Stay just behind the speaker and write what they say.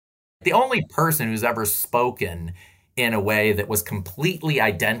The only person who's ever spoken in a way that was completely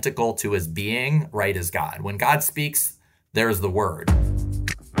identical to his being, right, is God. When God speaks, there's the word.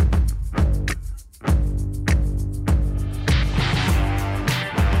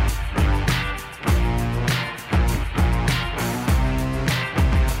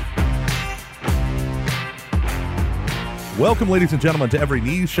 Welcome, ladies and gentlemen, to Every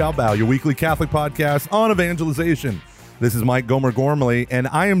Knee Shall Bow, your weekly Catholic podcast on evangelization. This is Mike Gomer Gormley, and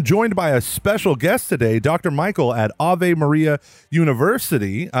I am joined by a special guest today, Dr. Michael at Ave Maria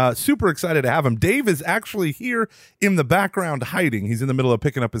University. Super excited to have him. Dave is actually here in the background hiding. He's in the middle of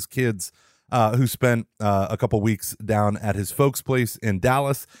picking up his kids who spent a couple weeks down at his folks' place in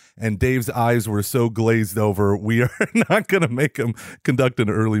Dallas, and Dave's eyes were so glazed over, we are not going to make him conduct an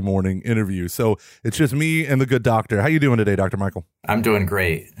early morning interview. So it's just me and the good doctor. How you doing today, Dr. Michael? I'm doing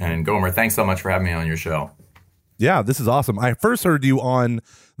great. And Gomer, thanks so much for having me on your show. Yeah, this is awesome. I first heard you on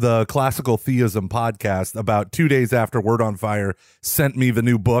the Classical Theism podcast about 2 days after Word on Fire sent me the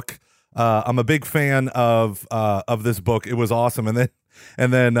new book. I'm a big fan of this book. It was awesome. And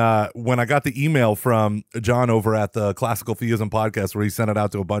then when I got the email from John over at the Classical Theism podcast where he sent it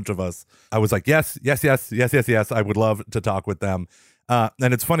out to a bunch of us, I was like, yes. I would love to talk with them.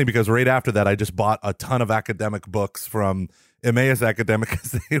 And it's funny because right after that, I just bought a ton of academic books from Emmaus Academic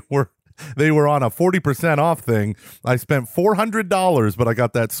because they were on a 40% off thing. I spent $400, but I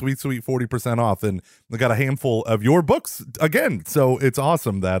got that sweet 40% off, and I got a handful of your books again. So it's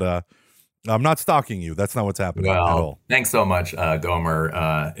awesome that I'm not stalking you. That's not what's happening at all. Thanks so much,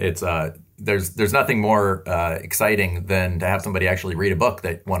 Gomer. There's nothing more exciting than to have somebody actually read a book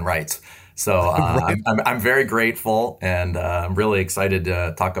that one writes. So right. I'm very grateful, and I'm really excited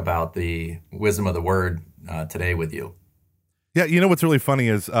to talk about the wisdom of the Word today with you. Yeah, you know what's really funny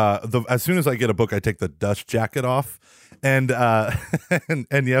is as soon as I get a book, I take the dust jacket off. And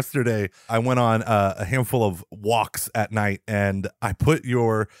and yesterday I went on a handful of walks at night, and I put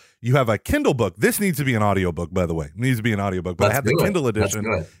you have a Kindle book. This needs to be an audiobook, by the way. It needs to be an audiobook, but I have the Kindle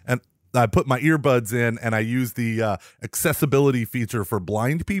edition, and I put my earbuds in, and I use the accessibility feature for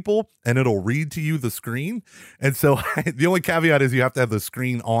blind people, and it'll read to you the screen. And so the only caveat is you have to have the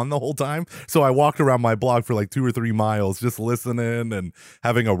screen on the whole time. So I walked around my block for like 2 or 3 miles, just listening and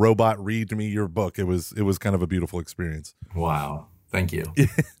having a robot read to me your book. It was kind of a beautiful experience. Wow. Thank you.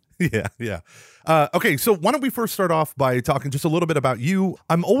 Yeah. Okay, so why don't we first start off by talking just a little bit about you?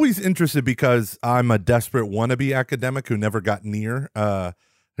 I'm always interested because I'm a desperate wannabe academic who never got near.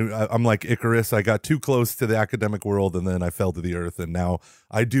 I'm like Icarus. I got too close to the academic world, and then I fell to the earth, and now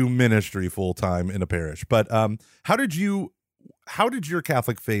I do ministry full time in a parish. But how did your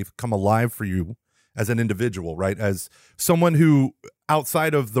Catholic faith come alive for you as an individual, right? As someone who,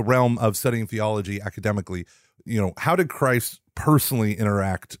 outside of the realm of studying theology academically, how did Christ personally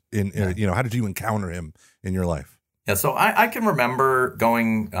interact how did you encounter him in your life? Yeah, so I can remember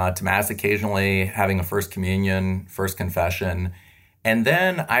going to Mass occasionally, having a First Communion, First Confession. And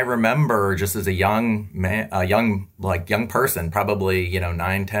then I remember just as a young person, probably,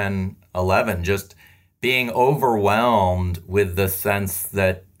 9, 10, 11, just being overwhelmed with the sense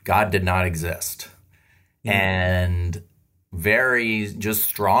that God did not exist. And very just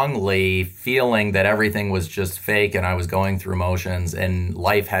strongly feeling that everything was just fake and I was going through motions and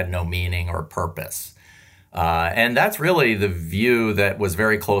life had no meaning or purpose. And that's really the view that was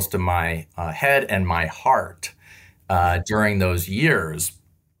very close to my head and my heart during those years.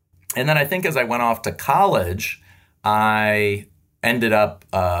 And then I think as I went off to college, I ended up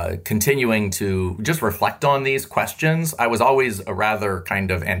continuing to just reflect on these questions. I was always a rather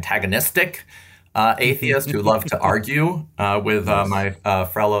kind of antagonistic atheist who loved to argue with my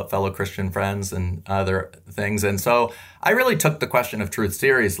fellow Christian friends and other things. And so I really took the question of truth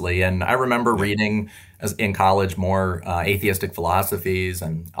seriously. And I remember reading in college more atheistic philosophies.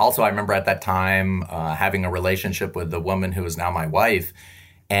 And also I remember at that time having a relationship with the woman who is now my wife.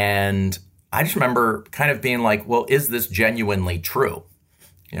 And I just remember kind of being like, well, is this genuinely true?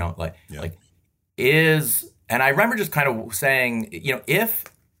 And I remember just kind of saying, if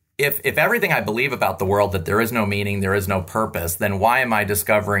everything I believe about the world, that there is no meaning, there is no purpose, then why am I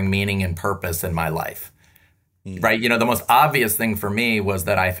discovering meaning and purpose in my life? Right? The most obvious thing for me was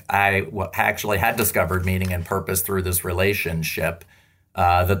that I actually had discovered meaning and purpose through this relationship,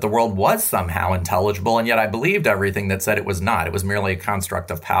 that the world was somehow intelligible, and yet I believed everything that said it was not. It was merely a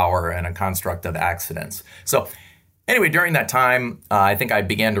construct of power and a construct of accidents. So anyway, during that time, I think I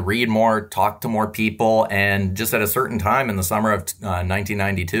began to read more, talk to more people, and just at a certain time in the summer of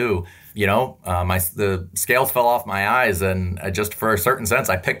 1992, the scales fell off my eyes, and just for a certain sense,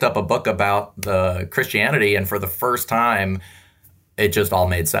 I picked up a book about the Christianity, and for the first time, it just all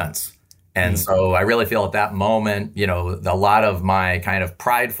made sense. And so I really feel at that moment, a lot of my kind of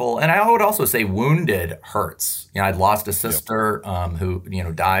prideful, and I would also say wounded hurts. I'd lost a sister who,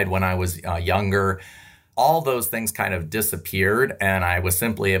 died when I was younger. All those things kind of disappeared, and I was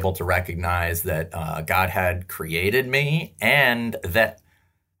simply able to recognize that God had created me and that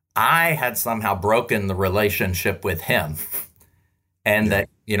I had somehow broken the relationship with him. And that,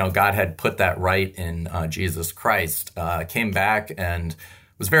 God had put that right in Jesus Christ. Came back and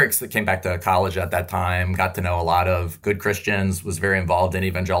came back to college at that time, got to know a lot of good Christians, was very involved in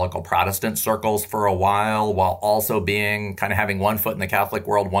evangelical Protestant circles for a while also having one foot in the Catholic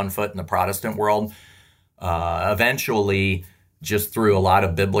world, one foot in the Protestant world. Eventually, just through a lot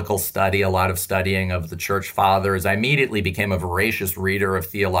of biblical study, a lot of studying of the church fathers, I immediately became a voracious reader of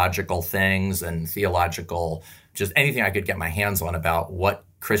theological things and just anything I could get my hands on about what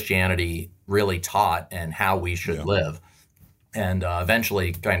Christianity really taught and how we should live. And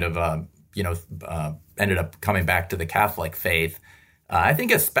eventually kind of, ended up coming back to the Catholic faith. I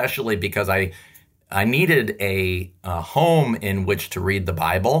think especially because I needed a home in which to read the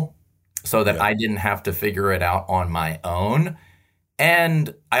Bible so that I didn't have to figure it out on my own.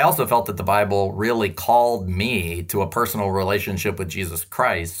 And I also felt that the Bible really called me to a personal relationship with Jesus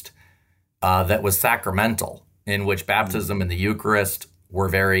Christ that was sacramental, in which baptism and the Eucharist were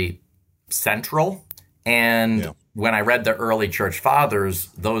very central. And when I read the early church fathers,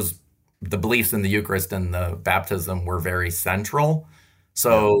 the beliefs in the Eucharist and the baptism were very central.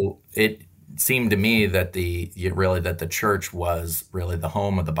 So it seemed to me that the church was really the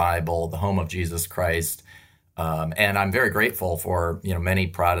home of the Bible, the home of Jesus Christ. And I'm very grateful for, many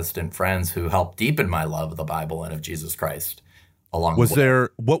Protestant friends who helped deepen my love of the Bible and of Jesus Christ along the way.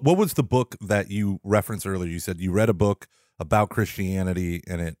 What was the book that you referenced earlier? You said you read a book about Christianity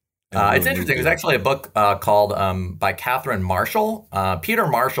and it it's interesting. There's actually a book called by Catherine Marshall. Peter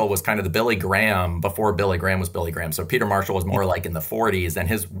Marshall was kind of the Billy Graham before Billy Graham was Billy Graham. So Peter Marshall was more like in the 40s, and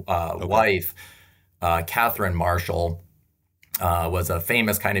his wife, Catherine Marshall, was a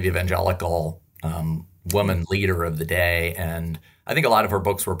famous kind of evangelical woman leader of the day. And I think a lot of her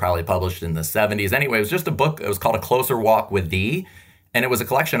books were probably published in the 70s. Anyway, it was just a book. It was called A Closer Walk with Thee, and it was a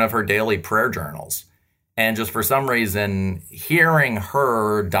collection of her daily prayer journals. And just for some reason, hearing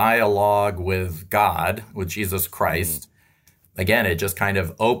her dialogue with God, with Jesus Christ, again, it just kind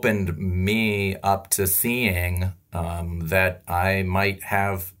of opened me up to seeing that I might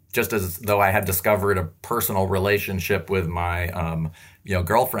have, just as though I had discovered a personal relationship with my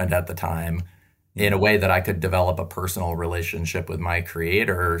girlfriend at the time, in a way that I could develop a personal relationship with my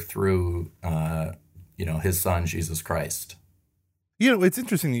Creator through his Son, Jesus Christ. It's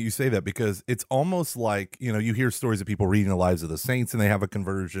interesting that you say that, because it's almost like, you hear stories of people reading the lives of the saints and they have a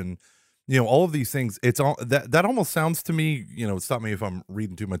conversion, all of these things. It's all that almost sounds to me, stop me if I'm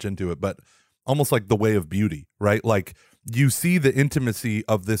reading too much into it, but almost like the way of beauty, right? Like you see the intimacy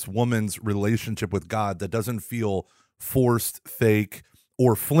of this woman's relationship with God that doesn't feel forced, fake,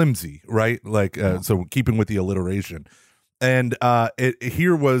 or flimsy, right? Like, so keeping with the alliteration. And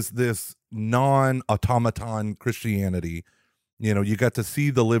here was this non-automaton Christianity. You got to see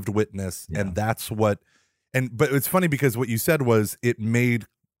the lived witness, and that's what. But it's funny because what you said was it made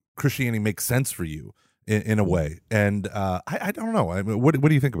Christianity make sense for you in a way. And I don't know. I mean, what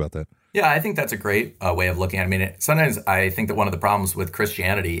do you think about that? Yeah, I think that's a great way of looking at it. I mean, sometimes I think that one of the problems with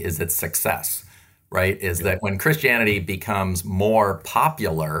Christianity is its success, right? Is that when Christianity becomes more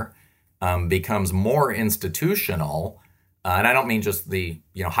popular, becomes more institutional. And I don't mean just the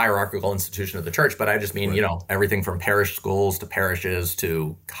hierarchical institution of the church, but I just mean everything from parish schools to parishes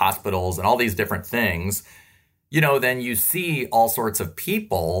to hospitals and all these different things. Then you see all sorts of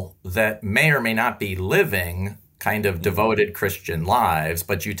people that may or may not be living kind of devoted Christian lives,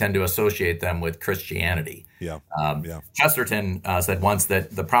 but you tend to associate them with Christianity. Chesterton said once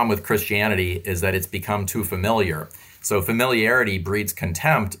that the problem with Christianity is that it's become too familiar. So familiarity breeds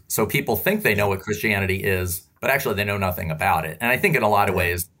contempt. So people think they know what Christianity is, but actually they know nothing about it. And I think in a lot of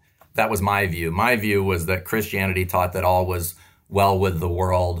ways, that was my view. My view was that Christianity taught that all was well with the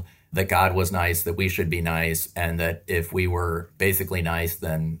world, that God was nice, that we should be nice, and that if we were basically nice,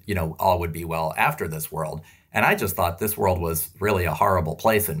 then, all would be well after this world. And I just thought this world was really a horrible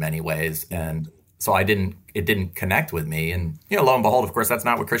place in many ways. And so it didn't connect with me. And, lo and behold, of course, that's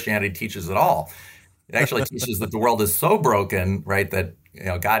not what Christianity teaches at all. It actually teaches that the world is so broken, right, that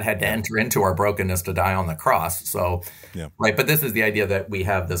God had to enter into our brokenness to die on the cross. So, right. But this is the idea that we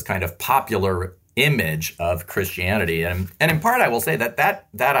have this kind of popular image of Christianity. And in part, I will say that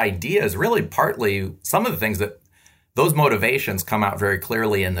idea is really partly some of the things that those motivations come out very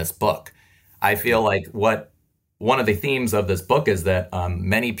clearly in this book. I feel like what one of the themes of this book is that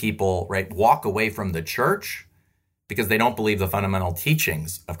many people, right, walk away from the church because they don't believe the fundamental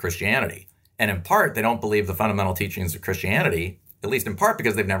teachings of Christianity. And in part, they don't believe the fundamental teachings of Christianity, at least in part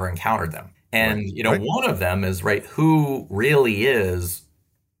because they've never encountered them. And, one of them is, right, who really is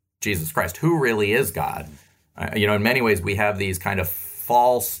Jesus Christ? Who really is God? In many ways, we have these kind of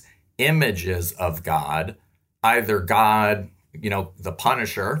false images of God, either God, the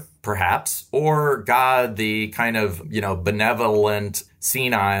punisher, perhaps, or God, the kind of, benevolent,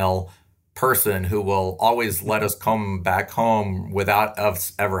 senile person who will always let us come back home without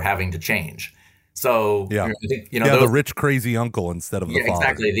us ever having to change. So, I think, the rich, crazy uncle instead of the father.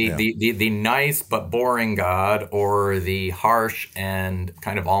 Exactly. The nice but boring God, or the harsh and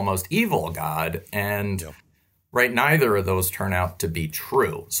kind of almost evil God. And right, neither of those turn out to be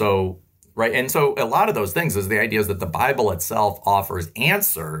true. So, right. And so a lot of those things is the idea is that the Bible itself offers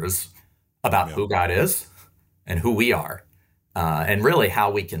answers about who God is and who we are, and really how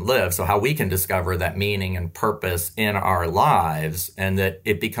we can live. So how we can discover that meaning and purpose in our lives, and that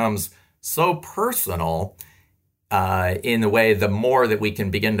it becomes so personal in the way, the more that we can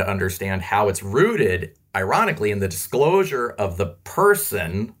begin to understand how it's rooted, ironically, in the disclosure of the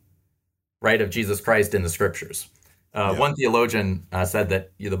person, right, of Jesus Christ in the scriptures. One theologian said that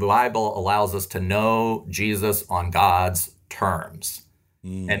the Bible allows us to know Jesus on God's terms.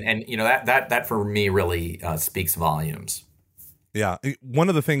 And that for me really speaks volumes. Yeah. One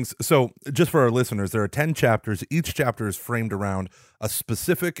of the things, so just for our listeners, there are 10 chapters. Each chapter is framed around a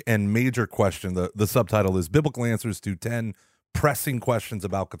specific and major question. The subtitle is Biblical Answers to 10 Pressing Questions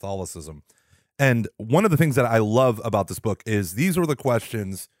About Catholicism. And one of the things that I love about this book is these are the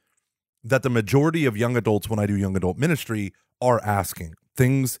questions that the majority of young adults, when I do young adult ministry, are asking.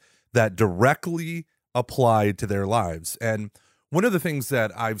 Things that directly apply to their lives. And one of the things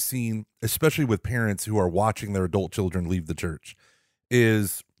that I've seen, especially with parents who are watching their adult children leave the church,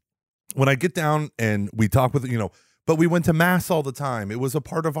 is when I get down and we talk with, but we went to mass all the time. It was a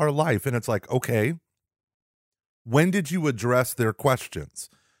part of our life. And it's like, okay, when did you address their questions?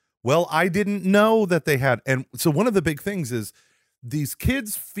 Well, I didn't know that they had. And so one of the big things is these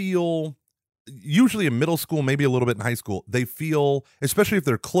kids feel, usually in middle school, maybe a little bit in high school, they feel, especially if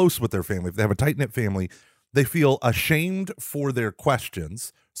they're close with their family, if they have a tight-knit family, they feel ashamed for their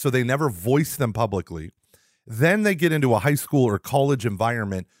questions, so they never voice them publicly. Then they get into a high school or college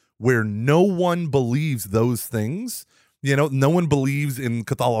environment where no one believes those things. No one believes in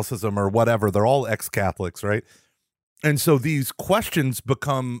Catholicism or whatever. They're all ex-Catholics, right? And so these questions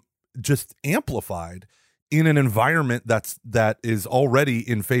become just amplified in an environment that is already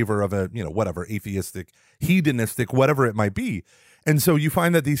in favor of a, whatever, atheistic, hedonistic, whatever it might be. And so you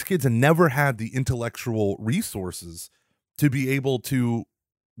find that these kids have never had the intellectual resources to be able to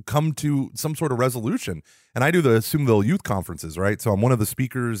come to some sort of resolution. And I do the Soomville Youth Conferences, right? So I'm one of the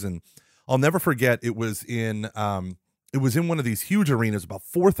speakers, and I'll never forget, it was in one of these huge arenas, about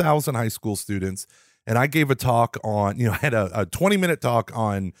 4,000 high school students. And I gave a talk on, I had a 20-minute talk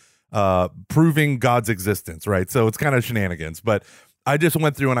on proving God's existence, right? So it's kind of shenanigans, but I just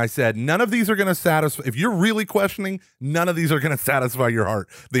went through and I said, none of these are going to satisfy. If you're really questioning, none of these are going to satisfy your heart.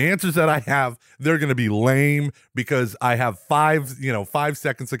 The answers that I have, they're going to be lame because I have 5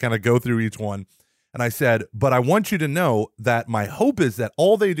 seconds to kind of go through each one. And I said, but I want you to know that my hope is that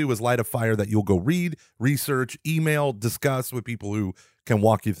all they do is light a fire that you'll go read, research, email, discuss with people who can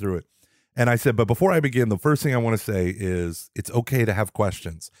walk you through it. And I said, but before I begin, the first thing I want to say is it's okay to have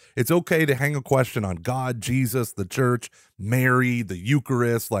questions. It's okay to hang a question on God, Jesus, the church, Mary, the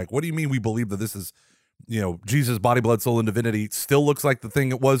Eucharist. Like, what do you mean we believe that this is, Jesus' body, blood, soul, and divinity still looks like the thing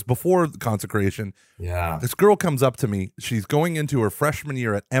it was before the consecration? Yeah. This girl comes up to me. She's going into her freshman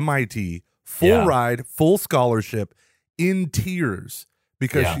year at MIT, full ride, full scholarship, in tears,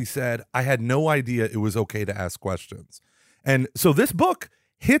 because she said, I had no idea it was okay to ask questions. And so this book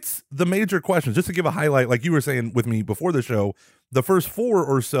hits the major questions. Just to give a highlight, like you were saying with me before the show, the first 4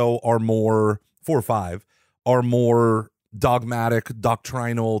 or 5 are more dogmatic,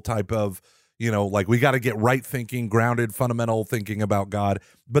 doctrinal type of, like we got to get right thinking, grounded, fundamental thinking about God.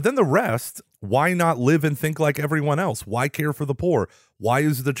 But then the rest, why not live and think like everyone else? Why care for the poor? Why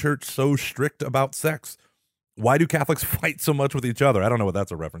is the church so strict about sex? Why do Catholics fight so much with each other? I don't know what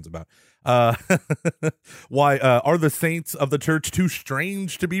that's a reference about. Why are the saints of the church too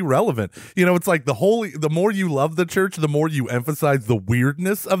strange to be relevant? It's like the more you love the church, the more you emphasize the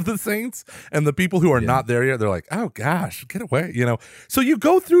weirdness of the saints, and the people who are not there yet, they're like, oh gosh, get away, So you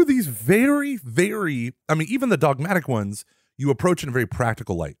go through these very, very, even the dogmatic ones, you approach in a very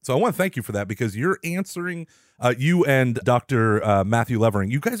practical light. So I want to thank you for that, because you're answering, you and Dr. Matthew Levering,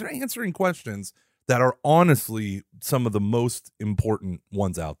 you guys are answering questions that are honestly some of the most important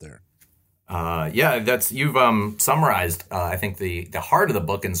ones out there. You've summarized, I think, the heart of the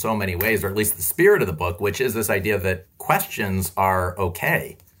book in so many ways, or at least the spirit of the book, which is this idea that questions are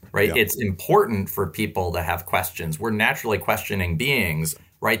okay, right? Yeah. It's important for people to have questions. We're naturally questioning beings,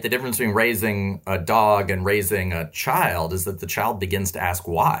 right? The difference between raising a dog and raising a child is that the child begins to ask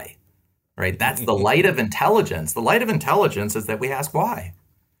why, right? That's the light of intelligence. The light of intelligence is that we ask why.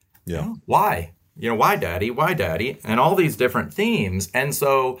 Yeah. You know, why? Why, Daddy? Why, Daddy? And all these different themes. And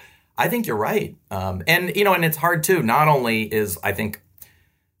so I think you're right. And it's hard too. Not only is, I think,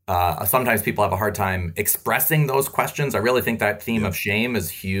 sometimes people have a hard time expressing those questions. I really think that theme of shame is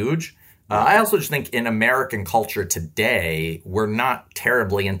huge. I also just think in American culture today, we're not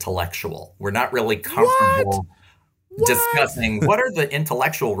terribly intellectual. We're not really comfortable discussing what are the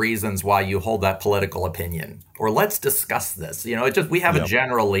intellectual reasons why you hold that political opinion, or let's discuss this. We have a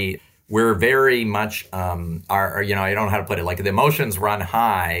generally. We're very much, I don't know how to put it, like the emotions run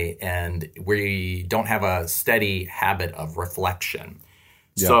high and we don't have a steady habit of reflection.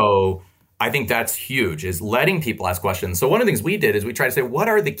 Yeah. So I think that's huge, is letting people ask questions. So one of the things we did is we tried to say, what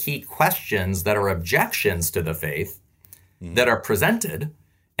are the key questions that are objections to the faith that are presented?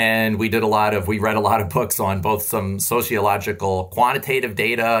 And we read a lot of books on both some sociological quantitative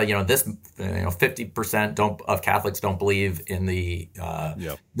data. 50% of Catholics don't believe in the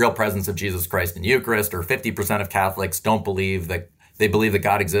real presence of Jesus Christ in Eucharist, or 50% of Catholics don't believe that they believe that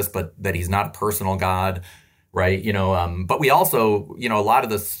God exists, but that he's not a personal God, right? But we also, a lot of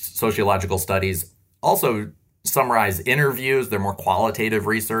the sociological studies also summarize interviews. They're more qualitative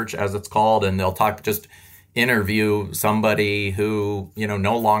research, as it's called, and they'll interview somebody who,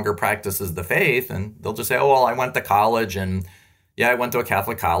 no longer practices the faith, and they'll just say, oh, well, I went to college and I went to a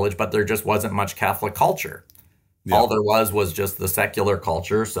Catholic college, but there just wasn't much Catholic culture. Yeah. All there was just the secular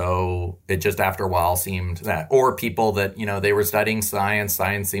culture. So it just after a while seemed that, or people that, they were studying science.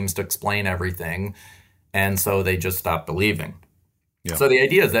 Science seems to explain everything. And so they just stopped believing. Yeah. So the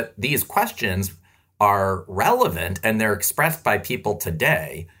idea is that these questions are relevant and they're expressed by people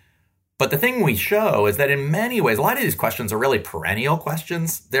today. But the thing we show is that in many ways, a lot of these questions are really perennial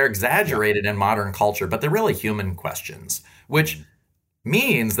questions. They're exaggerated in modern culture, but they're really human questions, which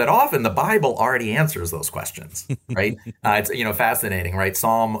means that often the Bible already answers those questions, right? It's fascinating, right?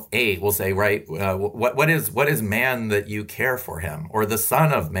 Psalm 8 will say, right, what is man that you care for him, or the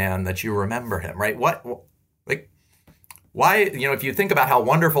son of man that you remember him, right? Why, if you think about how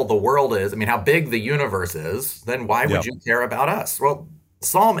wonderful the world is, how big the universe is, then why would you care about us? Well,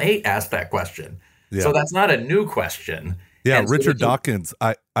 Psalm 8 asked that question. Yeah. So that's not a new question. Yeah, and Richard Dawkins,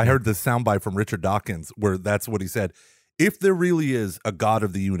 I heard this soundbite from Richard Dawkins where that's what he said. If there really is a God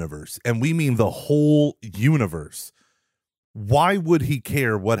of the universe, and we mean the whole universe, why would he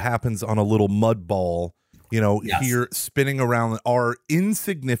care what happens on a little mud ball, here spinning around our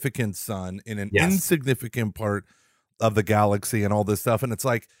insignificant sun in an insignificant part of the galaxy and all this stuff? And it's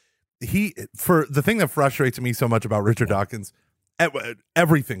like, the thing that frustrates me so much about Richard Dawkins,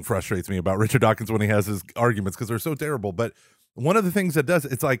 everything frustrates me about Richard Dawkins when he has his arguments because they're so terrible. But one of the things that does,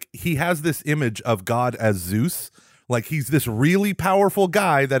 it's like he has this image of God as Zeus, like he's this really powerful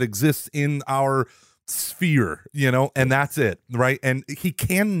guy that exists in our sphere, and that's it, right? And he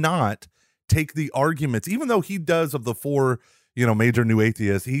cannot take the arguments, even though he does of the four, major new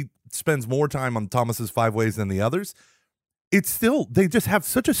atheists, he spends more time on Thomas's 5 ways than the others. It's still, they just have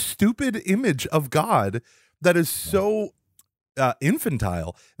such a stupid image of God that is so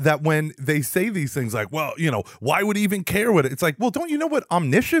infantile that when they say these things like, well, why would he even care what it's like? Well, don't you know what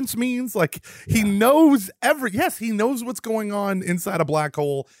omniscience means? Like he knows he knows what's going on inside a black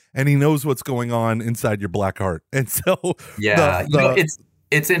hole, and he knows what's going on inside your black heart. And so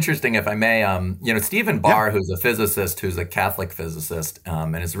it's interesting, if I may, Stephen Barr, who's a physicist, who's a Catholic physicist,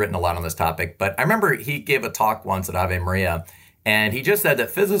 and has written a lot on this topic. But I remember he gave a talk once at Ave Maria, and he just said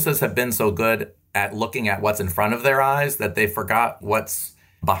that physicists have been so good at looking at what's in front of their eyes that they forgot what's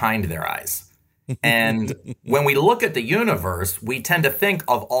behind their eyes. And when we look at the universe, we tend to think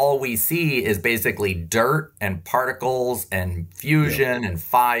of all we see is basically dirt and particles and fusion and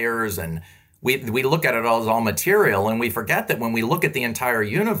fires, and we look at it all as all material, and we forget that when we look at the entire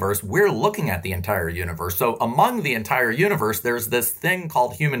universe, we're looking at the entire universe. So among the entire universe, there's this thing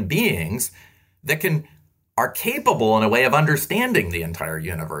called human beings that are capable in a way of understanding the entire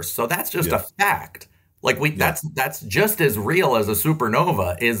universe. So that's just a fact. Like that's just as real as a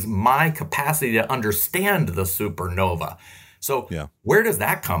supernova is my capacity to understand the supernova. So where does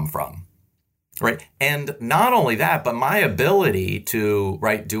that come from? Right. And not only that, but my ability to,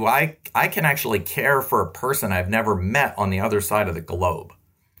 I can actually care for a person I've never met on the other side of the globe.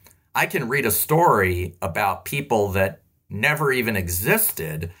 I can read a story about people that never even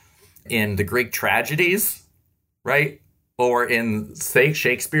existed in the Greek tragedies, right? Or in, say,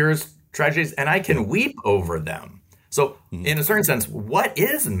 Shakespeare's tragedies, and I can weep over them. So, in a certain sense, what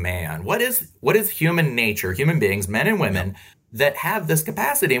is man? What is human nature, human beings, men and women, that have this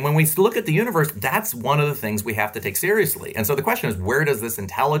capacity? And when we look at the universe, that's one of the things we have to take seriously. And so the question is, where does this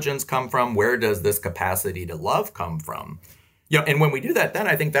intelligence come from? Where does this capacity to love come from? And when we do that, then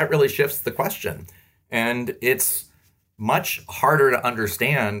I think that really shifts the question. And it's much harder to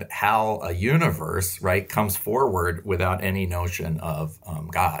understand how a universe, right, comes forward without any notion of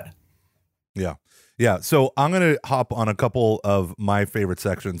God. Yeah. Yeah. So I'm going to hop on a couple of my favorite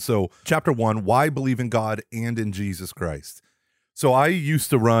sections. So chapter 1, why believe in God and in Jesus Christ? So I used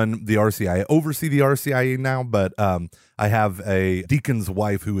to run the RCIA, oversee the RCIA now, but I have a deacon's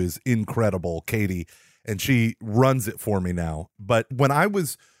wife who is incredible, Katie, and she runs it for me now. But when I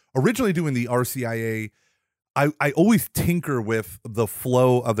was originally doing the RCIA, I always tinker with the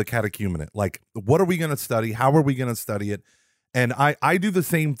flow of the catechumenate. Like, what are we going to study? How are we going to study it? And I do the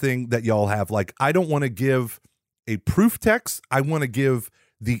same thing that y'all have. Like, I don't want to give a proof text. I want to give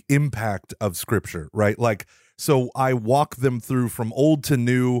the impact of Scripture, right? Like, so I walk them through from old to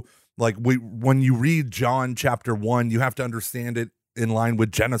new. Like, when you read John chapter 1, you have to understand it in line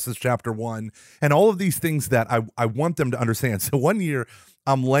with Genesis chapter 1 and all of these things that I want them to understand. So one year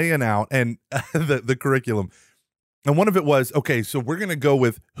I'm laying out and the curriculum, and one of it was, okay, so we're going to go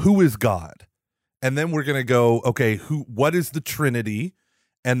with who is God. And then we're going to go, okay, what is the Trinity?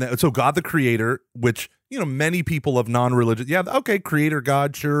 And so God the creator, which, many people of non-religious, okay, creator,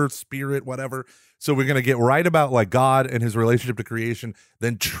 God, sure, spirit, whatever. So we're going to get right about like God and his relationship to creation,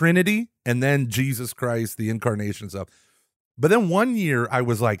 then Trinity, and then Jesus Christ, the incarnation stuff. But then one year I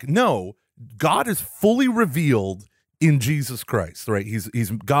was like, no, God is fully revealed in Jesus Christ, right? He's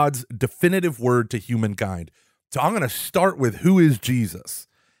God's definitive word to humankind. So I'm going to start with who is Jesus.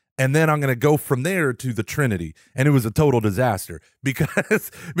 And then I'm going to go from there to the Trinity. And it was a total disaster because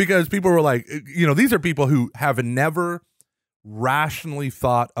people were like, these are people who have never rationally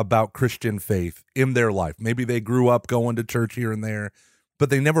thought about Christian faith in their life. Maybe they grew up going to church here and there, but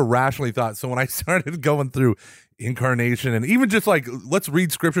they never rationally thought. So when I started going through incarnation and even just like, let's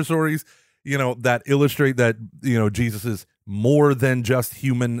read scripture stories, that illustrate that, Jesus is more than just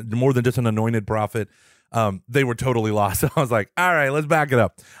human, more than just an anointed prophet. They were totally lost. I was like, all right, let's back it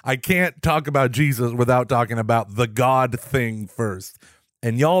up. I can't talk about Jesus without talking about the God thing first.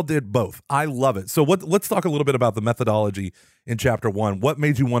 And y'all did both. I love it. So let's talk a little bit about the methodology in chapter 1. What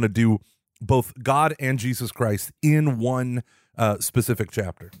made you want to do both God and Jesus Christ in one specific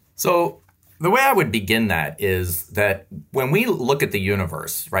chapter? So the way I would begin that is that when we look at the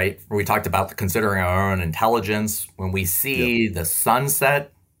universe, right, where we talked about considering our own intelligence, when we see the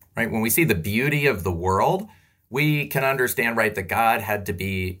sunset, right, when we see the beauty of the world, we can understand, right, that God had to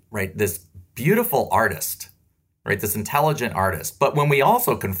be, right, this beautiful artist, right, this intelligent artist. But when we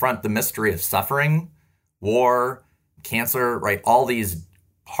also confront the mystery of suffering, war, cancer, right, all these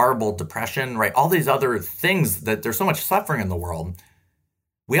horrible depression, right, all these other things that there's so much suffering in the world,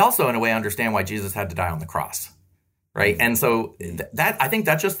 we also, in a way, understand why Jesus had to die on the cross, right? And so that I think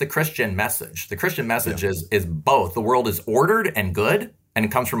that's just the Christian message. The Christian message is both. The world is ordered and good, and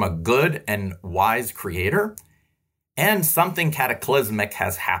it comes from a good and wise creator, and something cataclysmic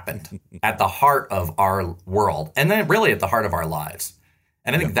has happened at the heart of our world, and then really at the heart of our lives.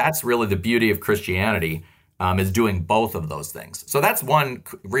 And I think that's really the beauty of Christianity, is doing both of those things. So that's one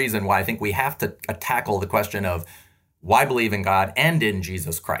reason why I think we have to tackle the question of why believe in God and in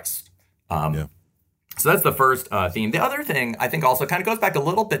Jesus Christ. So that's the first theme. The other thing I think also kind of goes back a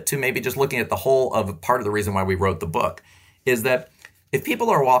little bit to maybe just looking at the whole of part of the reason why we wrote the book is that if people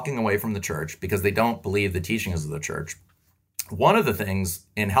are walking away from the church because they don't believe the teachings of the church, one of the things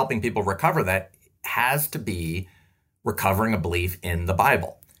in helping people recover that has to be recovering a belief in the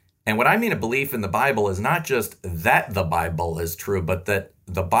Bible. And what I mean a belief in the Bible is not just that the Bible is true, but that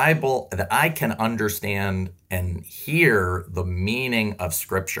the Bible, that I can understand and hear the meaning of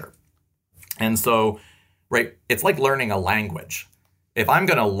Scripture. And so, right, it's like learning a language. If I'm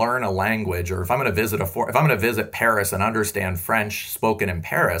going to learn a language, or if I'm going to visit Paris and understand French spoken in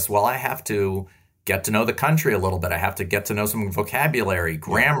Paris, well, I have to get to know the country a little bit. I have to get to know some vocabulary,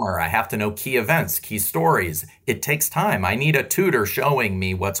 grammar. I have to know key events, key stories. It takes time. I need a tutor showing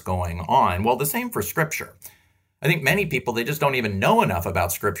me what's going on. Well, the same for Scripture. I think many people, they just don't even know enough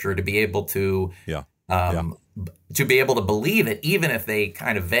about Scripture to be able to be able to believe it, even if they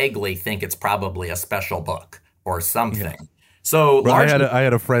kind of vaguely think it's probably a special book or something. So Well, largely, I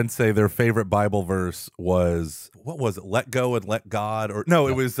had a friend say their favorite Bible verse was, what was it? Let go and let God, or no,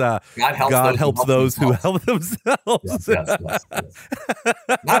 it was God helps those who help themselves. Yes, yes, yes,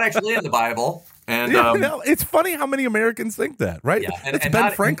 yes. Not actually in the Bible. And Yeah, no, it's funny how many Americans think that, right? yeah, It's and Ben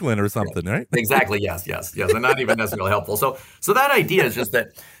not Franklin or something, right? exactly. Yes, yes, yes, and not even necessarily helpful. So that idea is just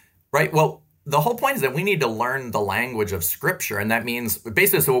that, right? Well, the whole point is that we need to learn the language of Scripture, and that means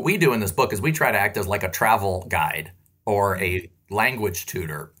basically. So what we do in this book is we try to act as like a travel guide or a language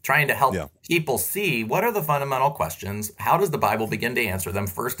tutor, trying to help people see what are the fundamental questions. How does the Bible begin to answer them?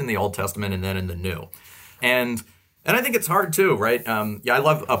 First in the Old Testament, and then in the New, and I think it's hard too, right? I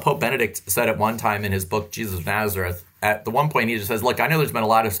love Pope Benedict said at one time in his book, Jesus of Nazareth, at the one point he just says, look, I know there's been a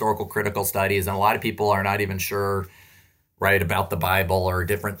lot of historical critical studies and a lot of people are not even sure, right, about the Bible or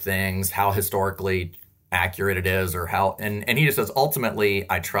different things, how historically accurate it is or how, and he just says, ultimately,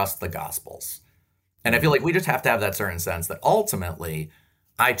 I trust the Gospels. And I feel like we just have to have that certain sense that ultimately,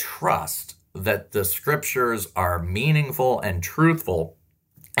 I trust that the Scriptures are meaningful and truthful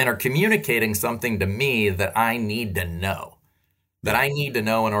and are communicating something to me that I need to know, that I need to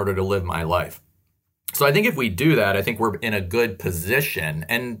know in order to live my life. So I think if we do that, I think we're in a good position,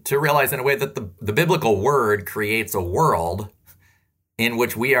 and to realize in a way that the biblical word creates a world in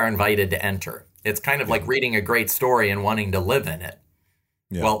which we are invited to enter. It's kind of like reading a great story and wanting to live in it.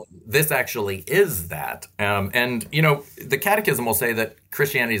 Yeah. Well, this actually is that. And, you know, the Catechism will say that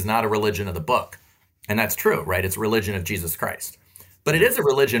Christianity is not a religion of the book. And that's true, right? It's a religion of Jesus Christ. But it is a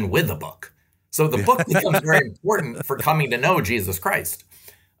religion with a book. So the book becomes very important for coming to know Jesus Christ.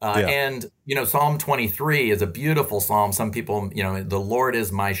 And, you know, Psalm 23 is a beautiful psalm. Some people, you know, the Lord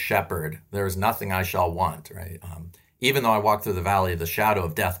is my shepherd. There is nothing I shall want, right? Even though I walk through the valley of the shadow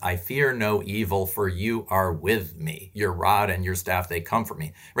of death, I fear no evil, for you are with me. Your rod and your staff, they comfort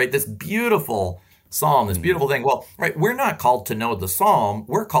me, right? This beautiful psalm, this beautiful thing. Well, right, we're not called to know the psalm.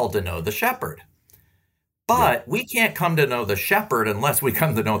 We're called to know the shepherd. But we can't come to know the shepherd unless we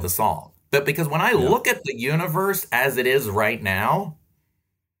come to know the psalm. But because when I look at the universe as it is right now,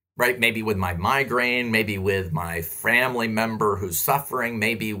 right, maybe with my migraine, maybe with my family member who's suffering,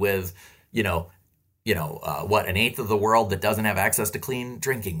 maybe with, an eighth of the world that doesn't have access to clean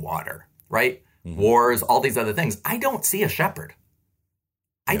drinking water, right? Wars, all these other things. I don't see a shepherd.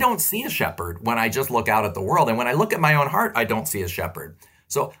 I don't see a shepherd when I just look out at the world. And when I look at my own heart, I don't see a shepherd.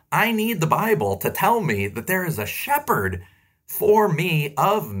 So I need the Bible to tell me that there is a shepherd for me,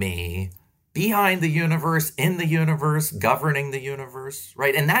 of me, behind the universe, in the universe, governing the universe,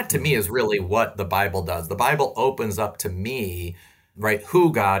 right? And that to me is really what the Bible does. The Bible opens up to me, right,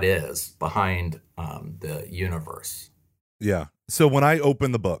 who God is behind the universe. Yeah. So when I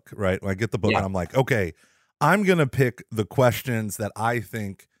open the book, right, when I get the book and I'm like, okay, I'm going to pick the questions that I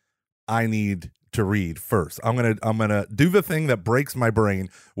think I need to read first. I'm gonna do the thing that breaks my brain,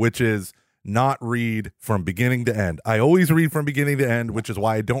 which is not read from beginning to end. I always read from beginning to end, which is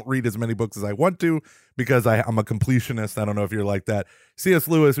why I don't read as many books as I want to, because I'm a completionist. I don't know if you're like that. C.S.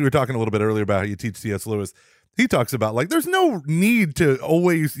 Lewis, we were talking a little bit earlier about how you teach C.S. Lewis. He talks about like there's no need to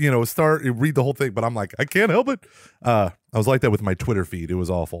always, start and read the whole thing, but I'm like, I can't help it. I was like that with my Twitter feed. It was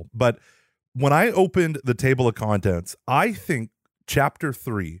awful. But when I opened the table of contents, I think chapter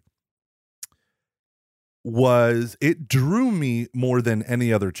 3 it drew me more than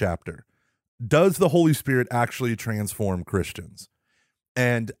any other chapter. Does the Holy Spirit actually transform Christians?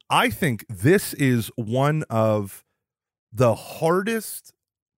 And I think this is one of the hardest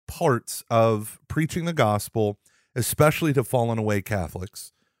parts of preaching the gospel, especially to fallen away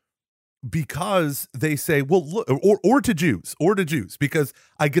Catholics, because they say, well, look, or to Jews, because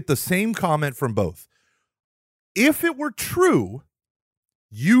I get the same comment from both. If it were true,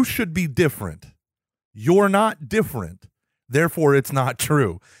 you should be different. You're not different, therefore it's not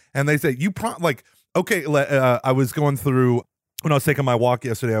true. And they say I was going through, when I was taking my walk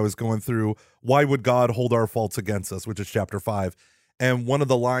yesterday, I was going through why would God hold our faults against us, which is chapter 5. And one of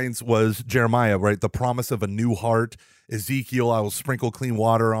the lines was Jeremiah, right? The promise of a new heart. Ezekiel, I will sprinkle clean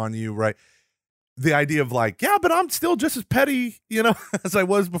water on you, right? The idea of like, yeah, but I'm still just as petty, as I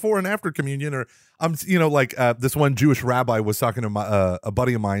was before and after communion. Or I'm, this one Jewish rabbi was talking to a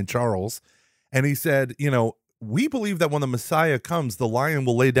buddy of mine, Charles, and he said, we believe that when the Messiah comes, the lion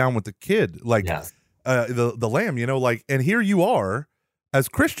will lay down with the kid, the lamb, and here you are as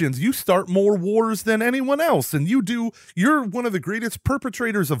Christians, you start more wars than anyone else. And you're one of the greatest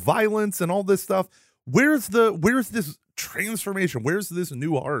perpetrators of violence and all this stuff. Where's this transformation? Where's this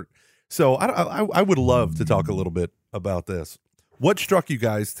new heart? So I would love to talk a little bit about this. What struck you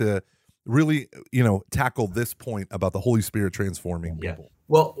guys to really, tackle this point about the Holy Spirit transforming people?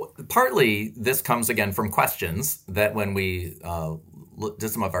 Well, partly this comes again from questions that when we did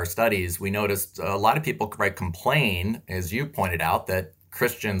some of our studies, we noticed a lot of people complain, as you pointed out, that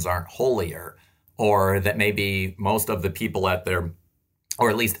Christians aren't holier, or that maybe most of the people at their, or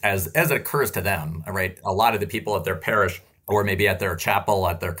at least as it occurs to them, right? A lot of the people at their parish, or maybe at their chapel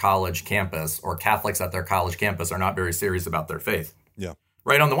at their college campus, or Catholics at their college campus, are not very serious about their faith. Yeah.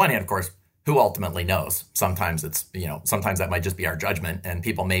 Right. On the one hand, of course, who ultimately knows? Sometimes sometimes that might just be our judgment, and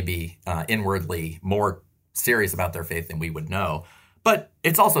people may be inwardly more serious about their faith than we would know. But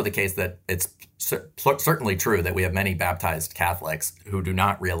it's also the case that it's certainly true that we have many baptized Catholics who do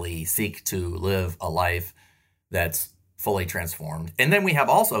not really seek to live a life that's fully transformed. And then we have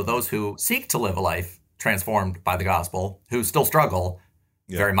also those who seek to live a life transformed by the gospel, who still struggle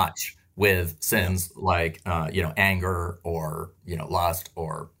very much with sins like, anger or, lust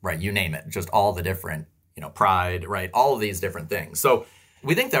or, right, you name it, just all the different, pride, right, all of these different things. So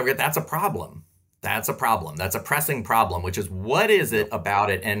we think that that's a problem. That's a problem. That's a pressing problem, which is what is it about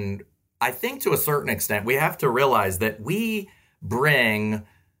it? And I think to a certain extent, we have to realize that we bring,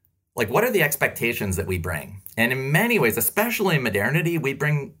 what are the expectations that we bring? And in many ways, especially in modernity, we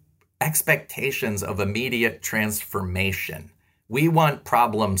bring expectations of immediate transformation. We want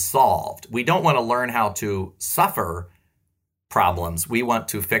problems solved. We don't want to learn how to suffer problems. We want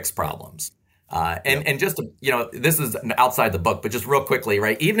to fix problems. And just, this is outside the book, but just real quickly,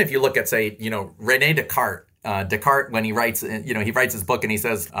 right? Even if you look at, say, Rene Descartes, when he writes, he writes his book and he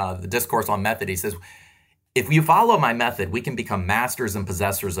says, the Discourse on Method, he says, if you follow my method, we can become masters and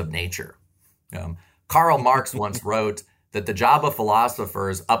possessors of nature. Karl Marx once wrote that the job of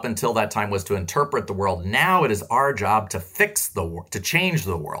philosophers up until that time was to interpret the world. Now it is our job to fix to change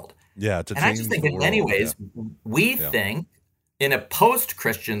the world. Yeah, and I just think in many ways, we think in a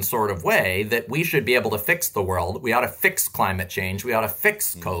post-Christian sort of way that we should be able to fix the world. We ought to fix climate change. We ought to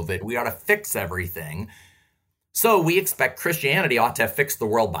fix COVID. We ought to fix everything. So we expect Christianity ought to have fixed the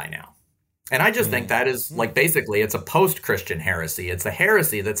world by now. And I just think that is basically it's a post-Christian heresy. It's a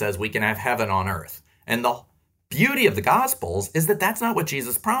heresy that says we can have heaven on earth. And the beauty of the Gospels is that that's not what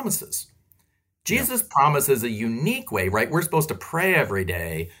Jesus promises. Jesus promises a unique way, right? We're supposed to pray every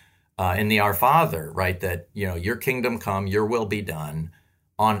day in the Our Father, right? That, your kingdom come, your will be done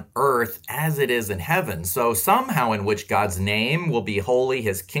on earth as it is in heaven. So somehow in which God's name will be holy,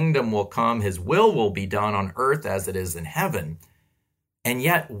 his kingdom will come, his will be done on earth as it is in heaven. And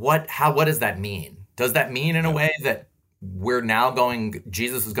yet, what does that mean? Does that mean in a way that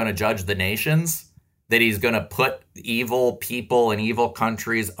Jesus is going to judge the nations? That he's going to put evil people and evil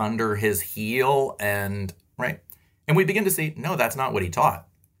countries under his heel and we begin to see, no, that's not what he taught.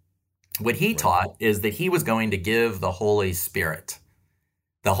 What he taught is that he was going to give the Holy Spirit.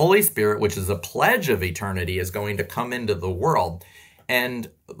 The Holy Spirit, which is a pledge of eternity, is going to come into the world. And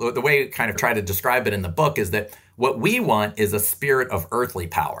the way I kind of try to describe it in the book is that what we want is a spirit of earthly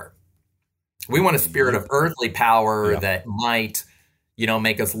power. We want a spirit of earthly power that might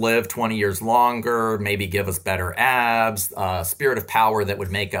make us live 20 years longer, maybe give us better abs, spirit of power that would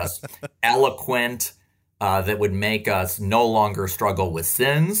make us eloquent, that would make us no longer struggle with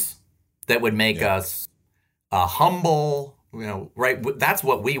sins, that would make us humble, right? That's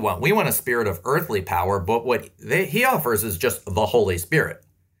what we want. We want a spirit of earthly power, but what he offers is just the Holy Spirit.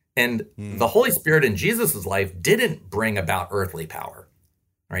 And the Holy Spirit in Jesus's life didn't bring about earthly power,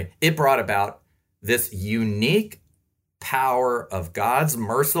 right? It brought about this unique power of God's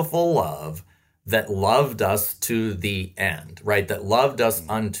merciful love that loved us to the end, right? That loved us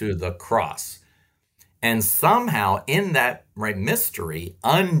unto the cross. And somehow in that mystery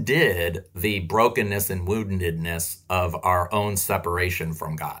undid the brokenness and woundedness of our own separation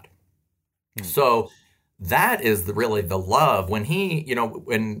from God. So that is really the love. When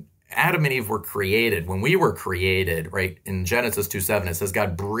when Adam and Eve were created, when we were created, right, in Genesis 2:7, it says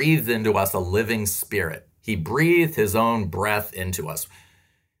God breathed into us a living spirit. He breathed his own breath into us.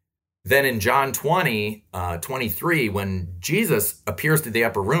 Then in John 23, when Jesus appears to the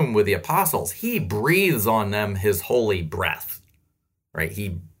upper room with the apostles, he breathes on them his holy breath, right?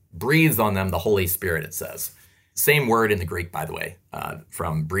 He breathes on them the Holy Spirit, it says. Same word in the Greek, by the way,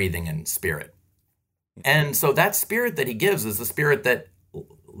 from breathing and spirit. And so that spirit that he gives is the spirit that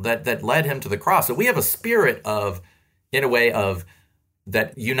led him to the cross. So we have a spirit of, in a way, of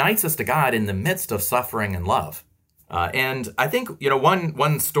that unites us to God in the midst of suffering and love. And I think,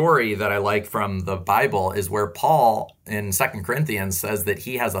 one story that I like from the Bible is where Paul in 2 Corinthians says that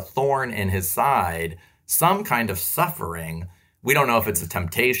he has a thorn in his side, some kind of suffering. We don't know if it's a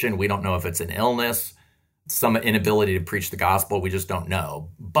temptation. We don't know if it's an illness, some inability to preach the gospel. We just don't know.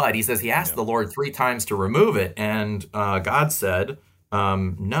 But he says he asked the Lord 3 times to remove it. And God said,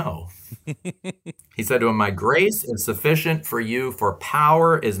 No. He said to him, my grace is sufficient for you, for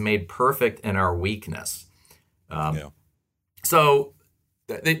power is made perfect in our weakness. Yeah. So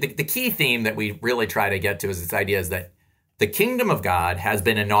the key theme that we really try to get to is this idea is that the kingdom of God has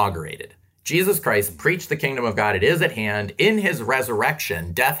been inaugurated. Jesus Christ preached the kingdom of God. It is at hand. In his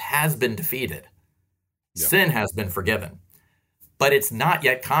resurrection, death has been defeated. Yeah. Sin has been forgiven. But it's not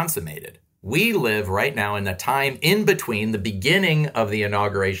yet consummated. We live right now in the time in between the beginning of the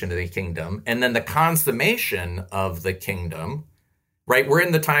inauguration of the kingdom and then the consummation of the kingdom, right? We're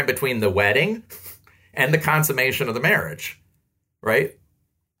in the time between the wedding and the consummation of the marriage, right?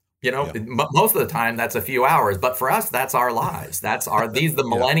 You know, most of the time that's a few hours, but for us, that's our lives. That's the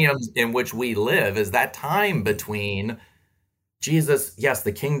millenniums in which we live is that time between Jesus. Yes,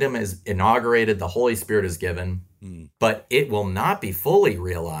 the kingdom is inaugurated. The Holy Spirit is given, but it will not be fully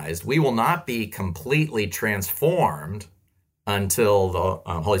realized. We will not be completely transformed until the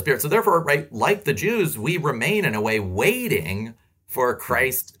Holy Spirit. So therefore, right, like the Jews, we remain in a way waiting for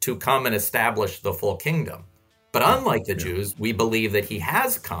Christ to come and establish the full kingdom. But unlike the Jews, we believe that he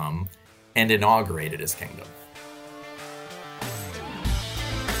has come and inaugurated his kingdom.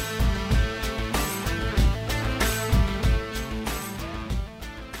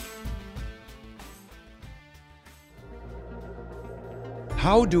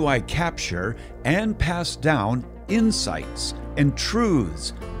 How do I capture and pass down insights and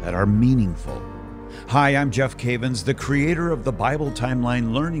truths that are meaningful? Hi, I'm Jeff Cavins, the creator of the Bible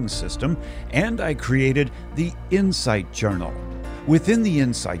Timeline Learning System, and I created the Insight Journal. Within the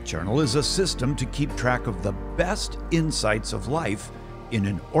Insight Journal is a system to keep track of the best insights of life in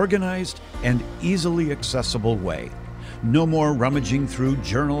an organized and easily accessible way. No more rummaging through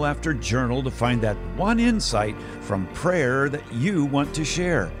journal after journal to find that one insight from prayer that you want to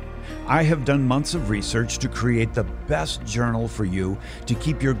share. I have done months of research to create the best journal for you to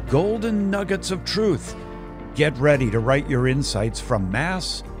keep your golden nuggets of truth. Get ready to write your insights from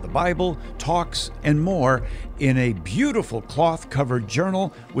Mass, the Bible, talks, and more in a beautiful cloth-covered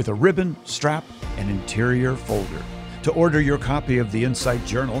journal with a ribbon, strap, and interior folder. To order your copy of the Insight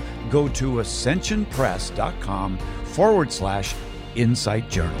Journal, go to ascensionpress.com/Insight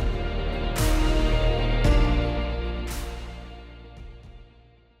Journal.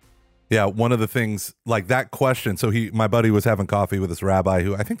 Yeah, one of the things like that question. So my buddy was having coffee with this rabbi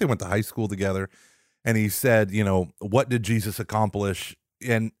who I think they went to high school together, and he said, what did Jesus accomplish?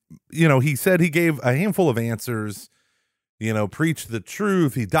 And he said he gave a handful of answers. Preached the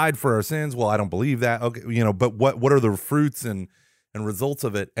truth. He died for our sins. Well, I don't believe that. Okay, but what are the fruits and results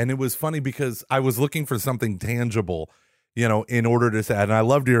of it? And it was funny because I was looking for something tangible, in order to say. And I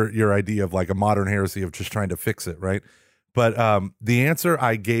loved your idea of like a modern heresy of just trying to fix it, right? But the answer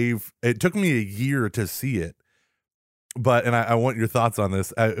I gave, it took me a year to see it. But, and I want your thoughts on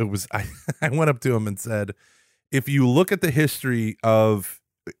this. I went up to him and said, if you look at the history of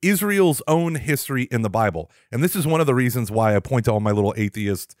Israel's own history in the Bible, and this is one of the reasons why I point to all my little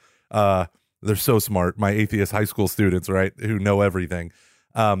atheist, they're so smart, my atheist high school students, right, who know everything,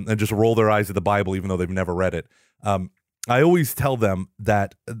 and just roll their eyes at the Bible even though they've never read it. I always tell them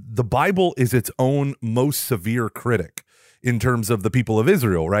that the Bible is its own most severe critic in terms of the people of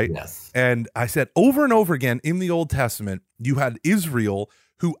Israel, right? Yes. And I said over and over again in the Old Testament, you had Israel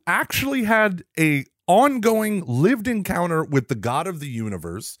who actually had a ongoing lived encounter with the God of the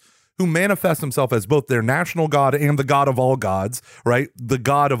universe, who manifests himself as both their national God and the God of all gods, right? The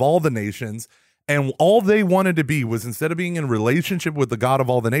God of all the nations. And all they wanted to be was, instead of being in relationship with the God of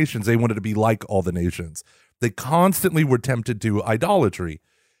all the nations, they wanted to be like all the nations. They constantly were tempted to idolatry.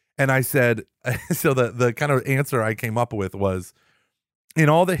 And I said, so the kind of answer I came up with was, in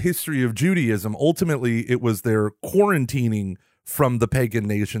all the history of Judaism, ultimately it was their quarantining from the pagan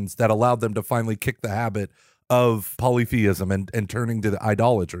nations that allowed them to finally kick the habit of polytheism and turning to the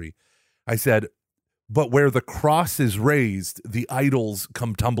idolatry. I said, but where the cross is raised, the idols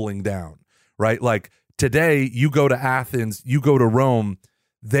come tumbling down, right? Like today, you go to Athens, you go to Rome,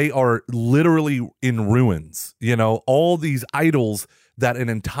 they are literally in ruins. All these idols that an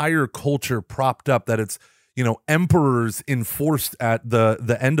entire culture propped up, that it's, emperors enforced at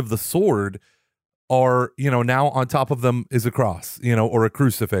the end of the sword, are, now on top of them is a cross, or a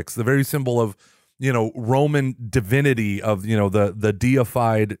crucifix, the very symbol of, Roman divinity of, the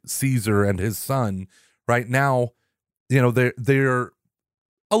deified Caesar and his son. Right now, they're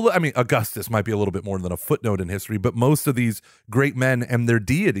Augustus might be a little bit more than a footnote in history, but most of these great men and their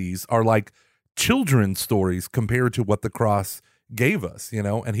deities are like children's stories compared to what the cross gave us,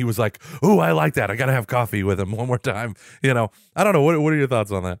 and he was like, oh, I like that. I got to have coffee with him one more time. I don't know. What are your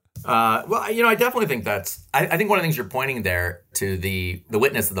thoughts on that? Well, I definitely think I think one of the things you're pointing there to the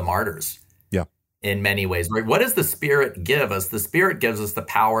witness of the martyrs. Yeah. In many ways, right? What does the Spirit give us? The Spirit gives us the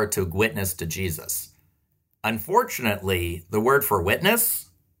power to witness to Jesus. Unfortunately, the word for witness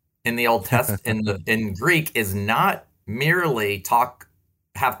in the Old Testament, in Greek, is not merely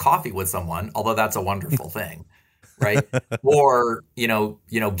have coffee with someone, although that's a wonderful thing, right? Or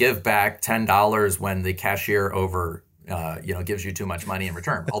give back $10 when the cashier gives you too much money in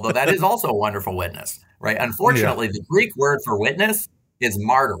return, although that is also a wonderful witness, right? Unfortunately, the Greek word for witness is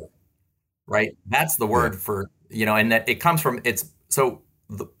martyr, right? That's the word for and that it comes from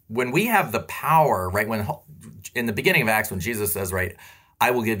when we have the power, right? When in the beginning of Acts, when Jesus says, right, I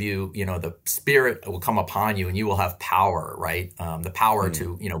will give you, the Spirit will come upon you and you will have power, right? The power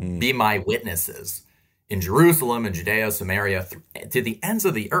to, be my witnesses in Jerusalem and Judea, Samaria, to the ends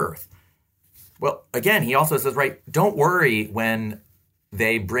of the earth. Well, again, he also says, right, don't worry when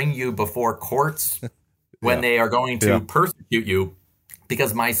they bring you before courts, when they are going to persecute you,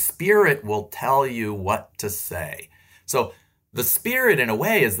 because my Spirit will tell you what to say. So the Spirit, in a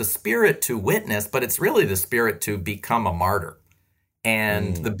way, is the Spirit to witness, but it's really the Spirit to become a martyr.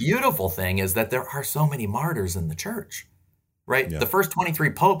 And the beautiful thing is that there are so many martyrs in the church, right? Yeah. The first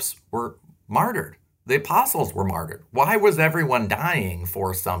 23 popes were martyred. The apostles were martyred. Why was everyone dying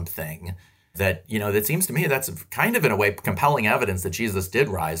for something that, that seems to me that's kind of, in a way, compelling evidence that Jesus did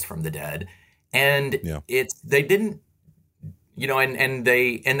rise from the dead. And they didn't, and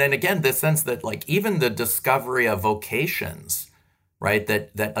then again, the sense that, like, even the discovery of vocations, right?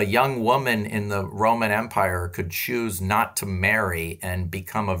 That a young woman in the Roman Empire could choose not to marry and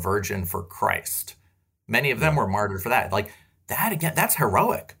become a virgin for Christ. Many of them were martyred for that. Like that, again, that's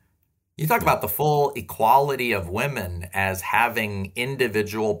heroic. You talk about the full equality of women as having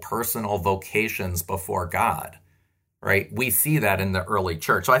individual personal vocations before God, right? We see that in the early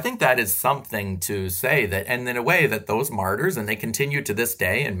church. So I think that is something to say that, and in a way that those martyrs, and they continue to this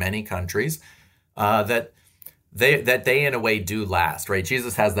day in many countries, that they in a way do last, right?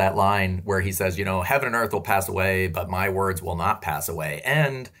 Jesus has that line where he says, heaven and earth will pass away, but my words will not pass away.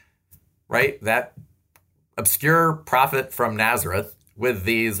 And, right, that obscure prophet from Nazareth with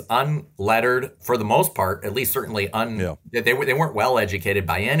these unlettered, for the most part, at least certainly they weren't well educated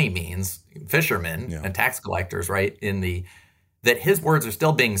by any means, fishermen and tax collectors, right? That his words are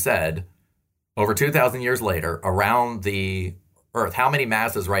still being said over 2,000 years later around the earth. How many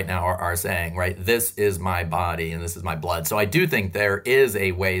masses right now are saying, right, this is my body and this is my blood? So I do think there is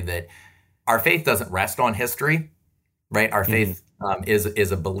a way that our faith doesn't rest on history, right? Our faith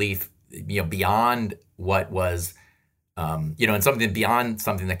is a belief, beyond what was, and something beyond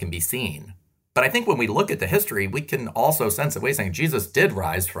something that can be seen. But I think when we look at the history, we can also sense a way saying Jesus did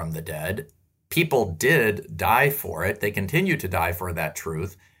rise from the dead. People did die for it. They continue to die for that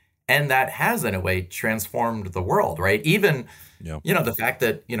truth. And that has, in a way, transformed the world, right? Even, the fact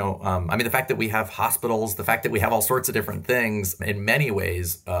that, the fact that we have hospitals, the fact that we have all sorts of different things, in many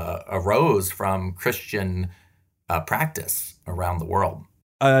ways, arose from Christian practice around the world.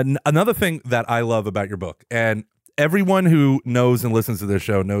 Another thing that I love about your book, and everyone who knows and listens to this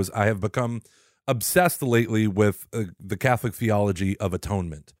show knows I have become obsessed lately with the Catholic theology of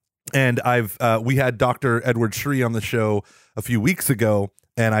atonement. And we had Dr. Edward Sri on the show a few weeks ago,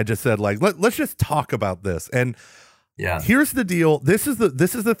 and I just said, like, let's just talk about this. And here's the deal. This is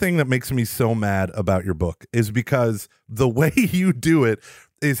the thing that makes me so mad about your book, is because the way you do it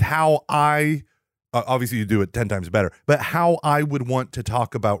is how I, obviously you do it 10 times better, but how I would want to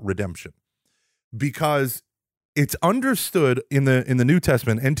talk about redemption. Because it's understood in the New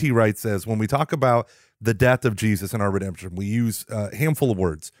Testament, N.T. Wright says, when we talk about the death of Jesus and our redemption, we use a handful of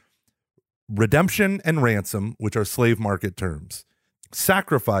words: redemption and ransom, which are slave market terms;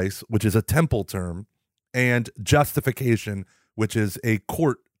 sacrifice, which is a temple term; and justification, which is a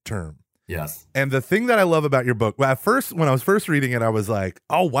court term. Yes. And the thing that I love about your book, when I was first reading it, I was like,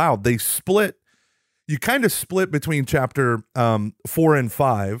 oh, wow, you kind of split between chapter 4 and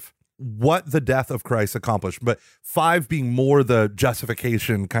 5, what the death of Christ accomplished, but 5 being more the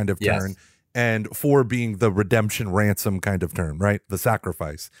justification kind of turn, and 4 being the redemption ransom kind of turn, right? The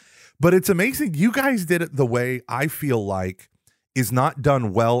sacrifice. But it's amazing. You guys did it the way I feel like is not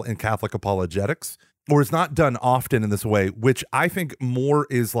done well in Catholic apologetics, or is not done often in this way, which I think more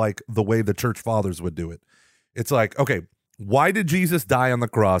is like the way the church fathers would do it. It's like, okay, why did Jesus die on the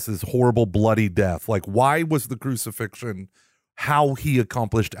cross, this horrible, bloody death? Like, why was the crucifixion how he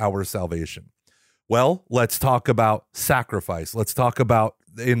accomplished our salvation? Well, let's talk about sacrifice. Let's talk about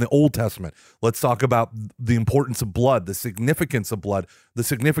in the Old Testament. Let's talk about the importance of blood, the significance of blood, the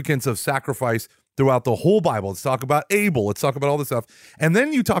significance of sacrifice throughout the whole Bible. Let's talk about Abel. Let's talk about all this stuff. And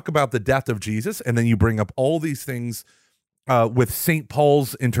then you talk about the death of Jesus, and then you bring up all these things with St.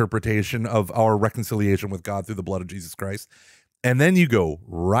 Paul's interpretation of our reconciliation with God through the blood of Jesus Christ. And then you go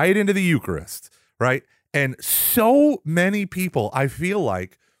right into the Eucharist, right? And so many people, I feel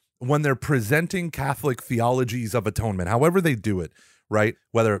like, when they're presenting Catholic theologies of atonement, however they do it, right?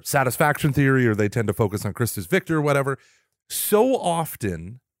 Whether satisfaction theory or they tend to focus on Christus Victor or whatever, so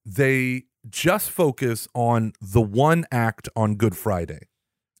often they just focus on the one act on Good Friday.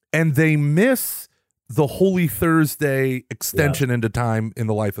 And they miss the Holy Thursday extension into time in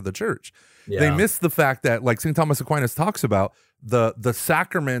the life of the church. Yeah. They miss the fact that, like St. Thomas Aquinas talks about, the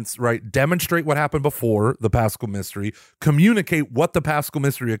sacraments, right, demonstrate what happened before the Paschal Mystery, communicate what the Paschal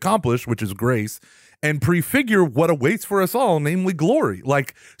Mystery accomplished, which is grace, and prefigure what awaits for us all, namely glory.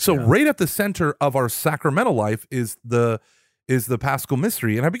 Like, so right at the center of our sacramental life is the Paschal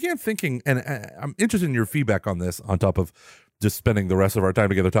Mystery. And I began thinking, and I'm interested in your feedback on this, on top of just spending the rest of our time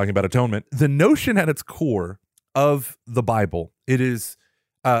together talking about atonement. The notion at its core of the Bible, it is,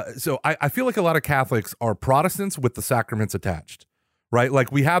 so I feel like a lot of Catholics are Protestants with the sacraments attached, right?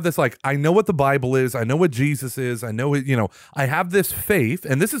 Like we have this, like, I know what the Bible is. I know what Jesus is. I know it, I have this faith.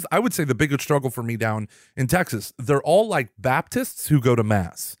 And this is, I would say, the biggest struggle for me down in Texas. They're all like Baptists who go to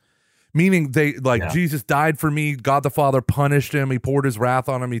mass, meaning they Jesus died for me. God the Father punished him. He poured his wrath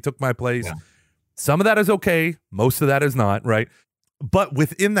on him. He took my place. Yeah. Some of that is okay. Most of that is not, right? But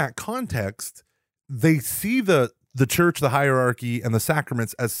within that context, they see the church, the hierarchy, and the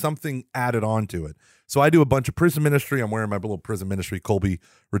sacraments as something added on to it. So I do a bunch of prison ministry. I'm wearing my little prison ministry Colby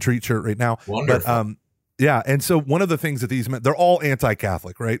retreat shirt right now. Wonderful. But and so one of the things that these men, they're all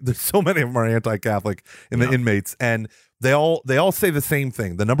anti-Catholic, right? There's so many of them are anti-Catholic in the inmates, and they all say the same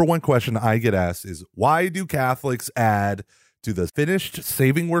thing. The number one question I get asked is, why do Catholics add to the finished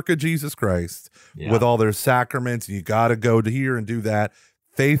saving work of Jesus Christ with all their sacraments? You got to go to here and do that.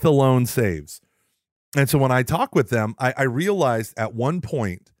 Faith alone saves. And so when I talk with them, I realized at one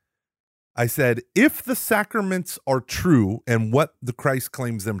point, I said, if the sacraments are true and what the Christ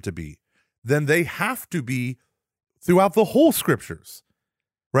claims them to be, then they have to be throughout the whole scriptures,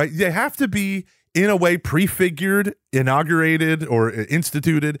 right? They have to be in a way prefigured, inaugurated, or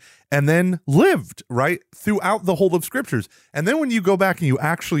instituted, and then lived, right, throughout the whole of scriptures. And then when you go back and you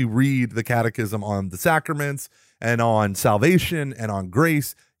actually read the catechism on the sacraments and on salvation and on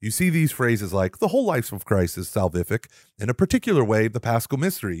grace, you see these phrases like the whole life of Christ is salvific, in a particular way, the Paschal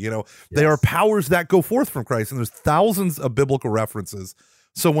Mystery. They are powers that go forth from Christ, and there's thousands of biblical references.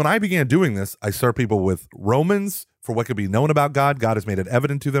 So when I began doing this, I start people with Romans, for what could be known about God. God has made it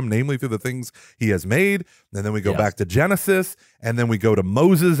evident to them, namely through the things he has made. And then we go back to Genesis, and then we go to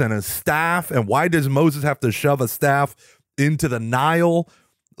Moses and his staff. And why does Moses have to shove a staff into the Nile,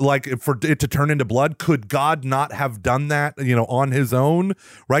 like for it to turn into blood? Could God not have done that, on his own,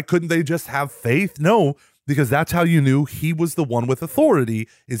 right? Couldn't they just have faith? No, because that's how you knew he was the one with authority,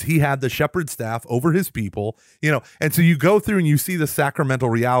 is he had the shepherd staff over his people, and so you go through and you see the sacramental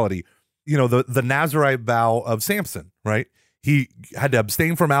reality, the Nazarite vow of Samson, right? He had to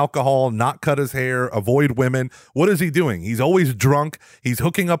abstain from alcohol, not cut his hair, avoid women. What is he doing? He's always drunk. He's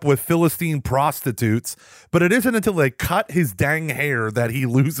hooking up with Philistine prostitutes. But it isn't until they cut his dang hair that he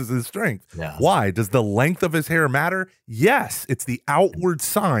loses his strength. Yeah. Why? Does the length of his hair matter? Yes. It's the outward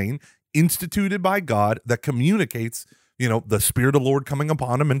sign instituted by God that communicates, the Spirit of the Lord coming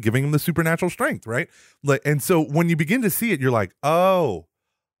upon him and giving him the supernatural strength, right? And so when you begin to see it, you're like, oh,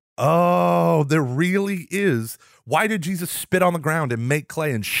 there really is. Why did Jesus spit on the ground and make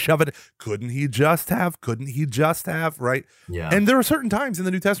clay and shove it? Couldn't he just have, right? Yeah. And there are certain times in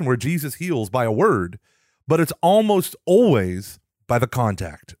the New Testament where Jesus heals by a word, but it's almost always by the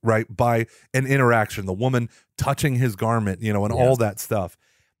contact, right? By an interaction, the woman touching his garment, and all that stuff.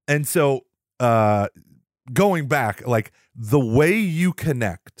 And so going back, like the way you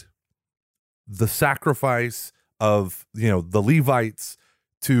connect the sacrifice of, the Levites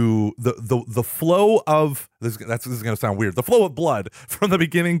to the flow of this is going to sound weird. The flow of blood from the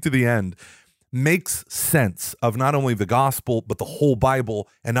beginning to the end makes sense of not only the gospel, but the whole Bible.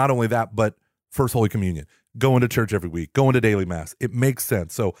 And not only that, but First Holy Communion, going to church every week, going to daily mass. It makes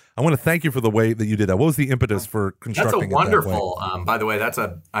sense. So I want to thank you for the way that you did that. What was the impetus for constructing That's a wonderful, by the way,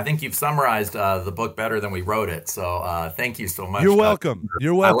 I think you've summarized the book better than we wrote it. So thank you so much. You're welcome.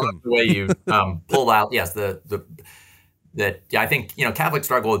 You're welcome. I love the way you pulled out, I think, Catholics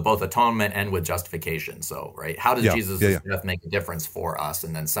struggle with both atonement and with justification. So, right, how does Jesus' death make a difference for us?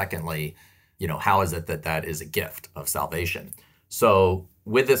 And then secondly, how is it that that is a gift of salvation? So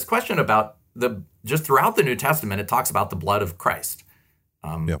with this question about just throughout the New Testament, it talks about the blood of Christ.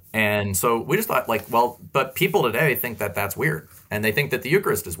 And so we just thought but people today think that that's weird, and they think that the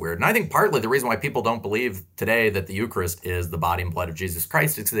Eucharist is weird. And I think partly the reason why people don't believe today that the Eucharist is the body and blood of Jesus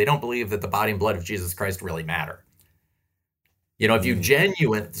Christ is because they don't believe that the body and blood of Jesus Christ really matter. If you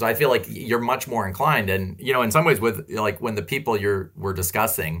so I feel like you're much more inclined, and in some ways with when the people we're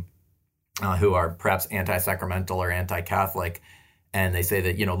discussing who are perhaps anti-sacramental or anti-Catholic, and they say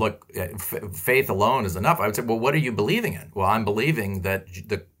that, look, faith alone is enough. I would say, well, what are you believing in? Well, I'm believing that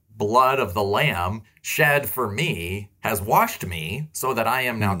the blood of the Lamb shed for me has washed me so that I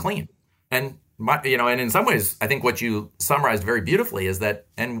am now clean. And, and in some ways, I think what you summarized very beautifully is that,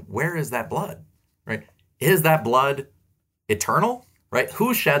 and where is that blood, right? Is that blood eternal, right?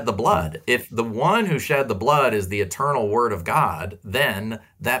 Who shed the blood? If the one who shed the blood is the eternal Word of God, then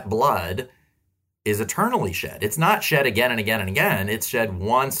that blood is eternally shed. It's not shed again and again and again. It's shed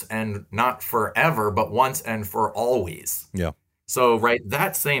once, and not forever, but once and for always. Yeah. So, right,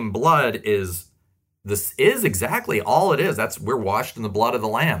 that same blood is exactly all it is. We're washed in the blood of the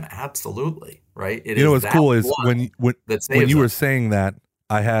Lamb. Absolutely, right? What's cool is when you were saying that,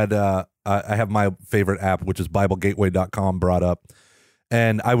 I have my favorite app, which is BibleGateway.com, brought up.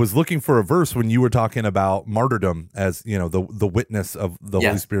 And I was looking for a verse when you were talking about martyrdom as, the witness of the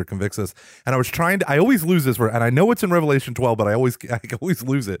Holy Spirit convicts us. And I always lose this word, and I know it's in Revelation 12, but I always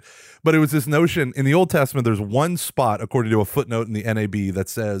lose it. But it was this notion in the Old Testament, there's one spot, according to a footnote in the NAB, that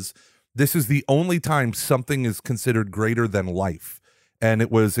says, this is the only time something is considered greater than life. And it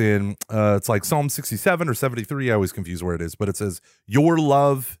was in, it's like Psalm 67 or 73, I always confuse where it is, but it says, your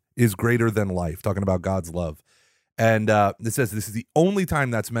love is greater than life, talking about God's love. And it says this is the only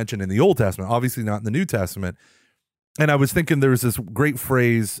time that's mentioned in the Old Testament, obviously not in the New Testament. And I was thinking there was this great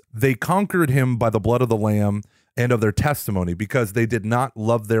phrase, they conquered him by the blood of the Lamb and of their testimony, because they did not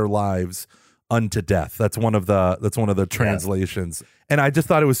love their lives unto death. That's one of the translations. And I just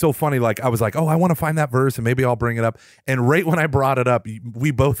thought it was so funny. I was like, oh, I want to find that verse and maybe I'll bring it up. And right when I brought it up,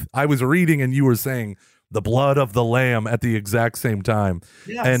 I was reading and you were saying the blood of the Lamb at the exact same time.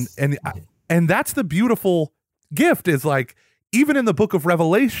 Yes. And that's the beautiful gift, is even in the book of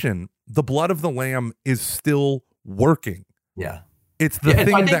Revelation, the blood of the Lamb is still working. Yeah. It's the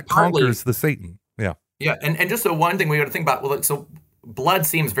thing that conquers the Satan. Yeah. Yeah. And just so one thing we got to think about, so blood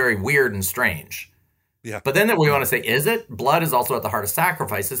seems very weird and strange. Yeah. But then we want to say, is it? Blood is also at the heart of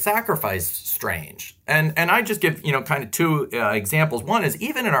sacrifice. Is sacrifice strange? And I just give, kind of two examples. One is,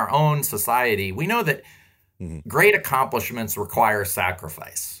 even in our own society, we know that great accomplishments require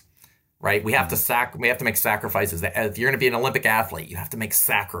sacrifice. Right? We have to make sacrifices. If you're going to be an Olympic athlete, you have to make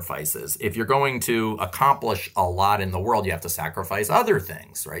sacrifices. If you're going to accomplish a lot in the world, you have to sacrifice other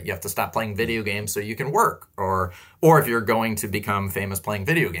things, right? You have to stop playing video games so you can work, or if you're going to become famous playing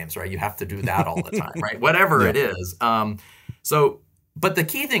video games, right? You have to do that all the time, right? Whatever it is. But the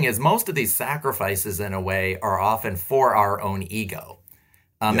key thing is, most of these sacrifices in a way are often for our own ego.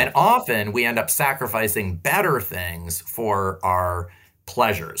 And often we end up sacrificing better things for our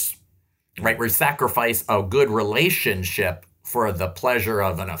pleasures. Right, we sacrifice a good relationship for the pleasure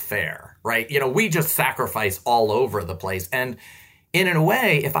of an affair, right? We just sacrifice all over the place. And in a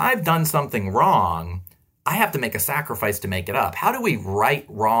way, if I've done something wrong, I have to make a sacrifice to make it up. How do we right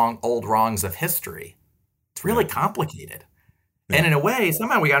old wrongs of history? It's really complicated. Yeah. And in a way,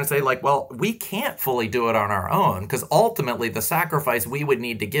 somehow we got to say, we can't fully do it on our own, because ultimately the sacrifice we would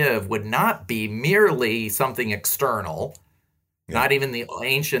need to give would not be merely something external. Not even the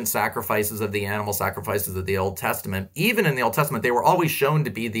ancient sacrifices of the animal sacrifices of the Old Testament. Even in the Old Testament, they were always shown to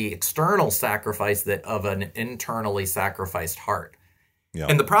be the external sacrifice of an internally sacrificed heart. Yeah.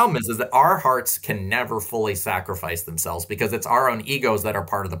 And the problem is that our hearts can never fully sacrifice themselves, because it's our own egos that are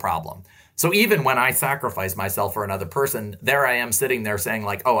part of the problem. So even when I sacrifice myself for another person, there I am sitting there saying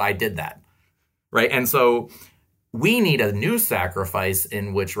oh, I did that. Right? And so we need a new sacrifice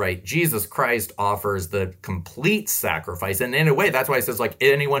in which, Jesus Christ offers the complete sacrifice. And in a way, that's why it says,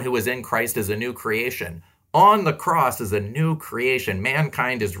 anyone who is in Christ is a new creation. On the cross is a new creation.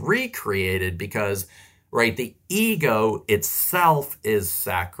 Mankind is recreated because, the ego itself is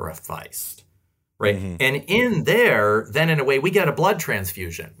sacrificed. Right? Mm-hmm. And in there, then in a way, we get a blood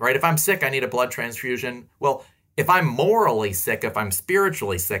transfusion. Right? If I'm sick, I need a blood transfusion. Well, if I'm morally sick, if I'm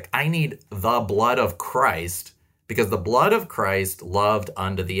spiritually sick, I need the blood of Christ. Because the blood of Christ loved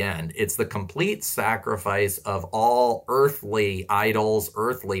unto the end. It's the complete sacrifice of all earthly idols,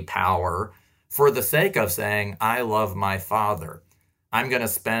 earthly power, for the sake of saying, I love my Father. I'm going to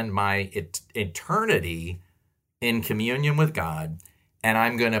spend my eternity in communion with God. and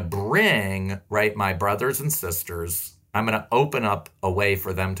I'm going to bring, right, my brothers and sisters. I'm going to open up a way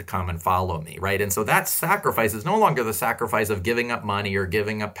for them to come and follow me, right? And so that sacrifice is no longer the sacrifice of giving up money or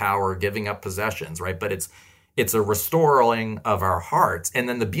giving up power or giving up possessions, right? But it's a restoring of our hearts. And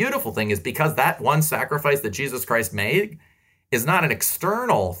then the beautiful thing is, because that one sacrifice that Jesus Christ made is not an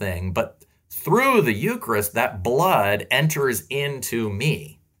external thing, but through the Eucharist, that blood enters into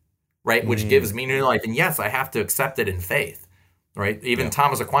me, right? Which gives me new life. And yes, I have to accept it in faith, right? Even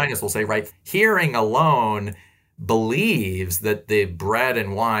Thomas Aquinas will say, right, hearing alone believes that the bread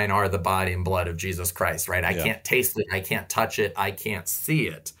and wine are the body and blood of Jesus Christ, right? I can't taste it. I can't touch it. I can't see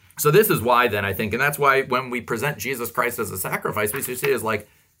it. So this is why then I think, and that's why when we present Jesus Christ as a sacrifice, we should see it as like,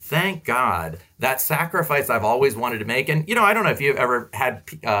 thank God, that sacrifice I've always wanted to make. And, I don't know if you've ever had,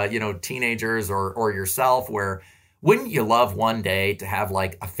 teenagers or yourself where, wouldn't you love one day to have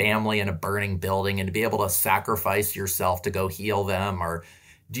like a family in a burning building and to be able to sacrifice yourself to go heal them or,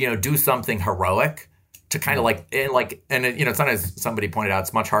 do something heroic? To kind of sometimes somebody pointed out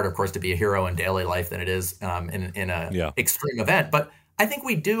it's much harder, of course, to be a hero in daily life than it is in a extreme event. But I think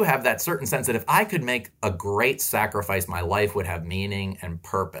we do have that certain sense that if I could make a great sacrifice, my life would have meaning and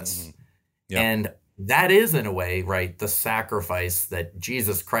purpose. And that is, in a way, right, the sacrifice that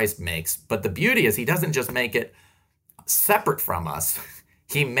Jesus Christ makes. But the beauty is he doesn't just make it separate from us.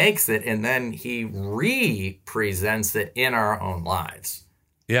 He makes it and then he re-presents it in our own lives.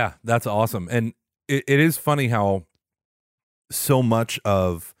 Yeah, that's awesome. And it is funny how so much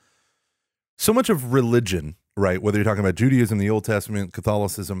of religion, right, whether you're talking about Judaism, the Old Testament,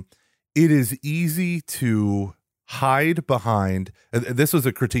 Catholicism, it is easy to hide behind, this was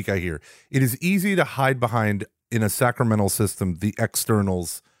a critique I hear, it is easy to hide behind, in a sacramental system, the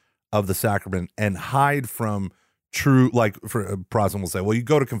externals of the sacrament and hide from true, like for Protestant will say, well, you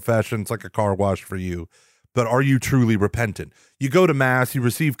go to confession, it's like a car wash for you, but are you truly repentant? You go to Mass, you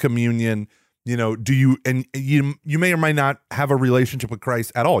receive communion, do you, and you may or may not have a relationship with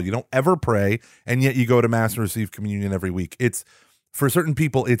Christ at all. You don't ever pray, and yet you go to Mass and receive communion every week. It's, for certain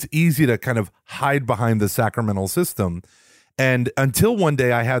people, it's easy to kind of hide behind the sacramental system. And until one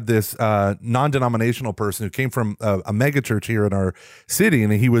day I had this non-denominational person who came from a megachurch here in our city,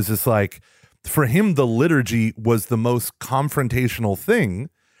 and he was just like, for him, the liturgy was the most confrontational thing,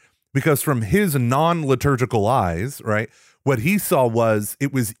 because from his non-liturgical eyes, right, what he saw was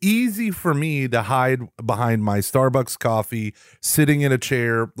it was easy for me to hide behind my Starbucks coffee, sitting in a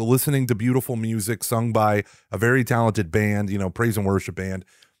chair, listening to beautiful music sung by a very talented band, praise and worship band,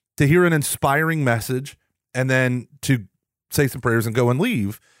 to hear an inspiring message and then to say some prayers and go and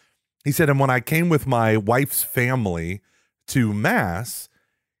leave. He said, and when I came with my wife's family to Mass,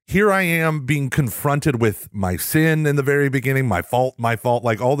 here I am being confronted with my sin in the very beginning, my fault,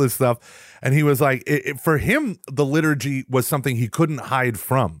 like all this stuff. And he was like, for him, the liturgy was something he couldn't hide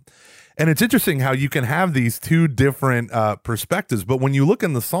from. And it's interesting how you can have these two different perspectives. But when you look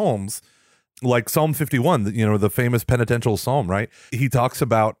in the Psalms, like Psalm 51, the famous penitential psalm, right? He talks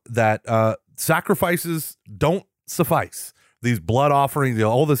about that sacrifices don't suffice. These blood offerings,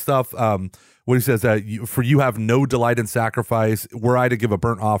 all this stuff, what he says, that for you have no delight in sacrifice. Were I to give a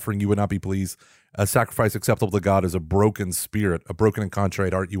burnt offering, you would not be pleased. A sacrifice acceptable to God is a broken spirit, a broken and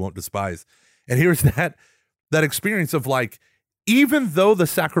contrite heart you won't despise. And here's that experience of like, even though the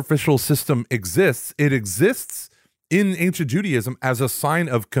sacrificial system exists, it exists in ancient Judaism as a sign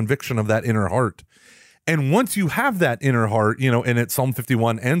of conviction of that inner heart. And once you have that inner heart, and Psalm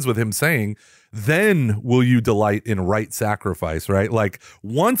 51 ends with him saying, then will you delight in right sacrifice, right? Like,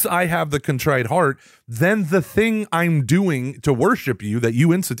 once I have the contrite heart, then the thing I'm doing to worship you that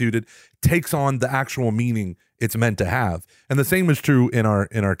you instituted takes on the actual meaning it's meant to have. And the same is true in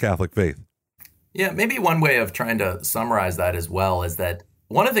our Catholic faith. Yeah, maybe one way of trying to summarize that as well is that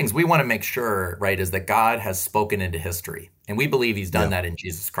one of the things we want to make sure, right, is that God has spoken into history. And we believe he's done that in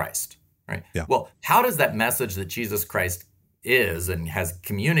Jesus Christ. Right. Yeah. Well, how does that message that Jesus Christ is and has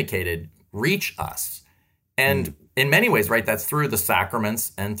communicated reach us? And in many ways, right, that's through the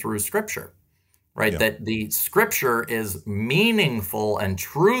sacraments and through Scripture, right? Yeah. That the Scripture is meaningful and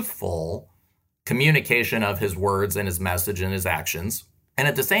truthful communication of his words and his message and his actions. And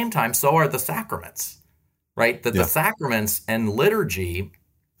at the same time, so are the sacraments, right? That the sacraments and liturgy,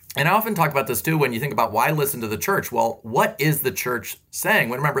 and I often talk about this too when you think about why listen to the church. Well, what is the church saying?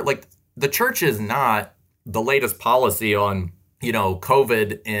 Well, remember, like, the church is not the latest policy on,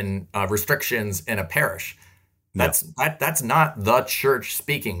 COVID and restrictions in a parish. That's not the church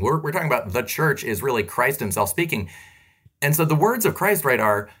speaking. We're talking about the church is really Christ himself speaking. And so the words of Christ, right,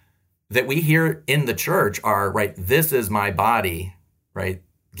 are that we hear in the church are, right, this is my body, right,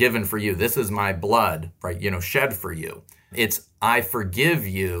 given for you. This is my blood, right, shed for you. It's, I forgive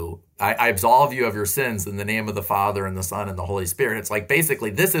you. I absolve you of your sins in the name of the Father and the Son and the Holy Spirit. It's like,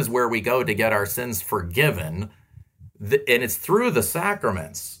 basically, this is where we go to get our sins forgiven. And it's through the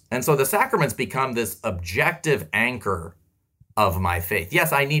sacraments. And so the sacraments become this objective anchor of my faith.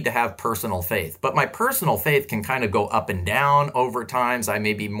 Yes, I need to have personal faith, but my personal faith can kind of go up and down over times. I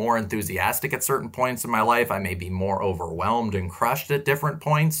may be more enthusiastic at certain points in my life. I may be more overwhelmed and crushed at different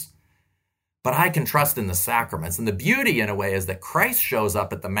points. But I can trust in the sacraments. And the beauty, in a way, is that Christ shows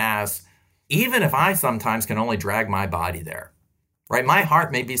up at the Mass, even if I sometimes can only drag my body there, right? My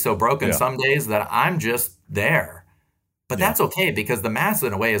heart may be so broken some days that I'm just there. But that's okay, because the Mass,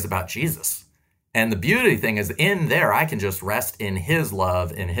 in a way, is about Jesus. And the beauty thing is, in there, I can just rest in his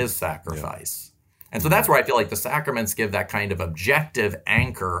love, in his sacrifice. And so that's where I feel like the sacraments give that kind of objective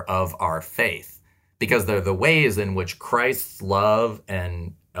anchor of our faith, because they're the ways in which Christ's love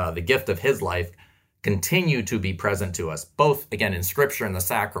and the gift of his life continue to be present to us, both, again, in Scripture and the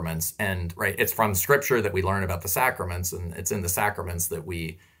sacraments. And it's from Scripture that we learn about the sacraments, and it's in the sacraments that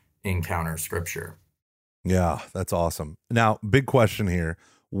we encounter Scripture. Yeah, that's awesome. Now, big question here.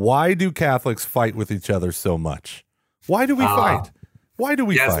 Why do Catholics fight with each other so much? Why do we fight? Why do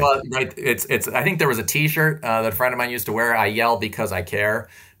we fight? Well, it's. I think there was a T-shirt that a friend of mine used to wear. I yell because I care.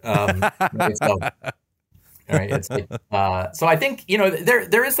 It's like, so I think,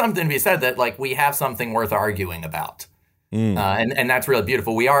 there is something to be said that, like, we have something worth arguing about, and that's really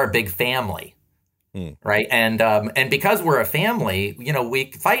beautiful. We are a big family, right? And because we're a family,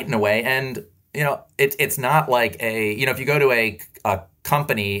 we fight in a way, and it's not like if you go to a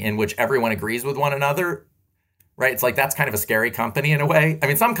company in which everyone agrees with one another, right? It's like, that's kind of a scary company in a way. I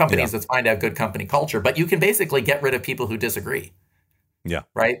mean, some companies, it's fine to have good company culture, but you can basically get rid of people who disagree. Yeah.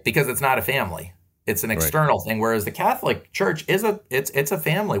 Right? Because it's not a family. It's an external thing. Whereas the Catholic Church is it's a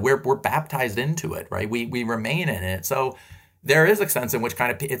family. We're baptized into it, right? We remain in it. So there is a sense in which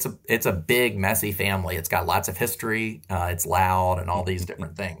kind of it's a big, messy family. It's got lots of history. It's loud and all these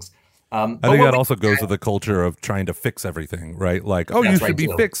different things. I think that also goes with the culture of trying to fix everything, right? Like, you should be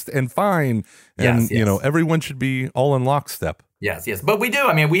fixed and fine. And, everyone should be all in lockstep. Yes. But we do.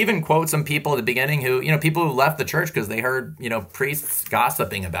 I mean, we even quote some people at the beginning who, people who left the church because they heard, priests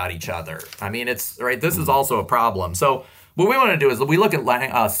gossiping about each other. I mean, it's right. This is also a problem. So what we want to do is we look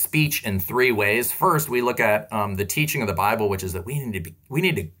at speech in three ways. First, we look at the teaching of the Bible, which is that we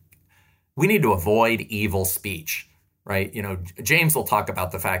need to avoid evil speech. Right. James will talk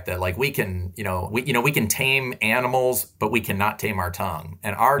about the fact that, like, we can tame animals, but we cannot tame our tongue.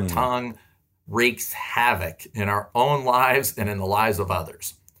 And our tongue wreaks havoc in our own lives and in the lives of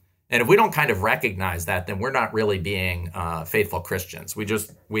others. And if we don't kind of recognize that, then we're not really being faithful Christians.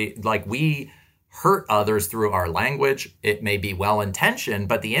 We hurt others through our language. It may be well-intentioned,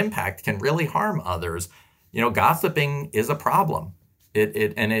 but the impact can really harm others. Gossiping is a problem.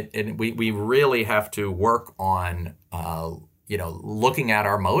 We really have to work on looking at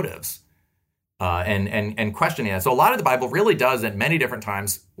our motives and questioning it. So a lot of the Bible really does, at many different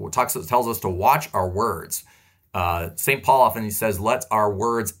times, tells us to watch our words. St. Paul often says, "Let our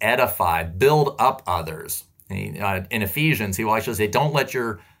words edify, build up others." In Ephesians, he will actually say, "Don't let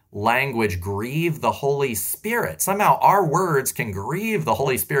your language grieve the Holy Spirit." Somehow our words can grieve the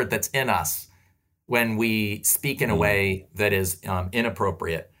Holy Spirit that's in us when we speak in a way that is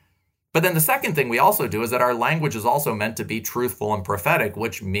inappropriate. But then the second thing we also do is that our language is also meant to be truthful and prophetic,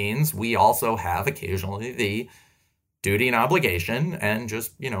 which means we also have occasionally the duty and obligation and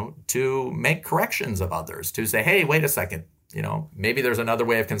just, to make corrections of others, to say, hey, wait a second, maybe there's another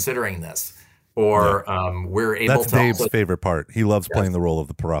way of considering this. Or we're able That's to. Dave's also, favorite part. He loves playing the role of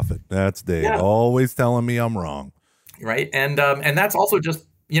the prophet. That's Dave, always telling me I'm wrong. Right. And that's also just,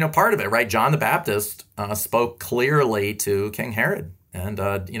 part of it, right? John the Baptist spoke clearly to King Herod and,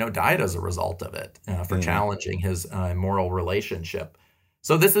 died as a result of it for challenging his immoral relationship.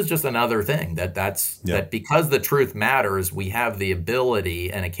 So this is just another thing that because the truth matters, we have the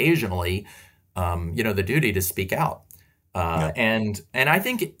ability and occasionally, the duty to speak out. And I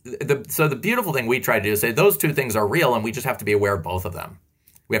think the beautiful thing we try to do is say those two things are real, and we just have to be aware of both of them.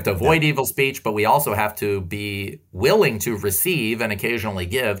 We have to avoid evil speech, but we also have to be willing to receive and occasionally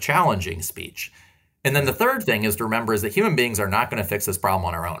give challenging speech. And then the third thing is to remember is that human beings are not going to fix this problem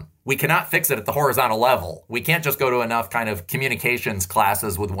on our own. We cannot fix it at the horizontal level. We can't just go to enough kind of communications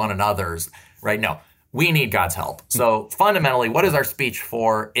classes with one another's, right? No, we need God's help. So fundamentally, what is our speech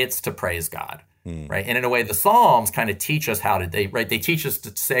for? It's to praise God. Right. And in a way, the Psalms kind of teach us they teach us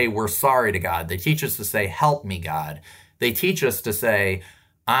to say we're sorry to God. They teach us to say, help me, God. They teach us to say,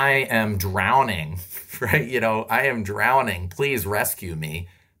 I am drowning, right? I am drowning. Please rescue me.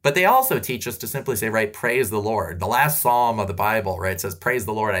 But they also teach us to simply say, right, praise the Lord. The last psalm of the Bible, right, says praise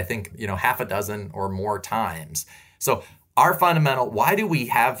the Lord, I think, half a dozen or more times. So our fundamental, why do we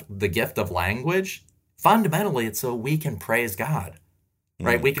have the gift of language? Fundamentally, it's so we can praise God,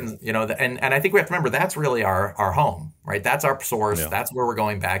 right? We can, and I think we have to remember that's really our home, right? That's our source. Yeah. That's where we're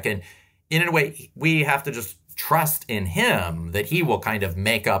going back. And in a way, we have to just trust in him that he will kind of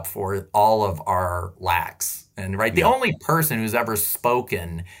make up for all of our lacks. And right, the only person who's ever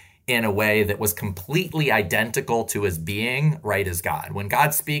spoken in a way that was completely identical to his being, right, is God. When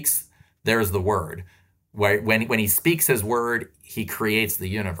God speaks, there's the word. When he speaks his word, he creates the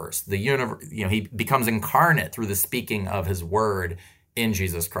universe. The universe, he becomes incarnate through the speaking of his word in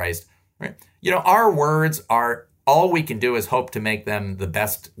Jesus Christ. Right? Our words are, all we can do is hope to make them the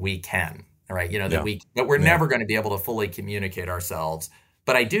best we can. Right? That we're never going to be able to fully communicate ourselves.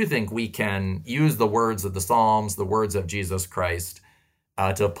 But I do think we can use the words of the Psalms, the words of Jesus Christ,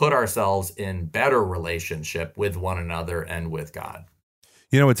 to put ourselves in better relationship with one another and with God.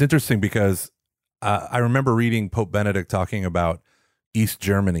 It's interesting because I remember reading Pope Benedict talking about East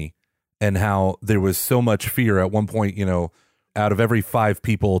Germany and how there was so much fear at one point, out of every 5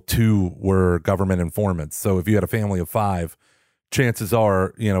 people, 2 were government informants. So if you had a family of 5, chances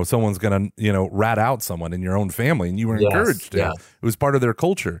are, someone's going to, rat out someone in your own family, and you were encouraged to. Yeah. It was part of their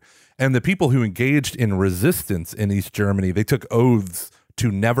culture. And the people who engaged in resistance in East Germany, they took oaths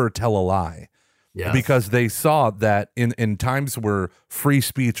to never tell a lie. Yes. Because they saw that in times where free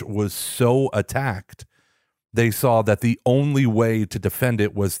speech was so attacked, they saw that the only way to defend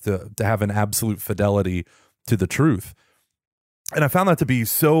it was to have an absolute fidelity to the truth. And I found that to be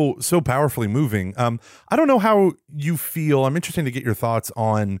so powerfully moving. I don't know how you feel. I'm interested to get your thoughts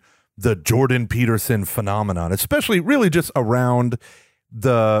on the Jordan Peterson phenomenon, especially really just around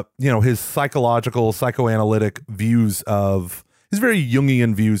the, his psychoanalytic views of, his very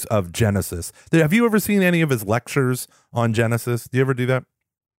Jungian views of Genesis. Have you ever seen any of his lectures on Genesis? Do you ever do that?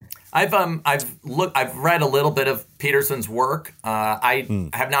 I've read a little bit of Peterson's work. I'm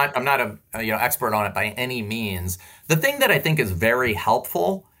not a expert on it by any means. The thing that I think is very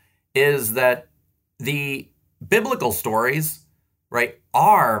helpful is that the biblical stories, right,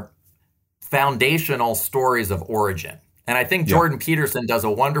 are foundational stories of origin. And I think Jordan Peterson does a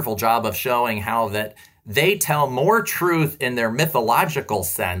wonderful job of showing how that they tell more truth in their mythological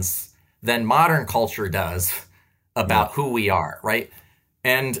sense than modern culture does about who we are, right?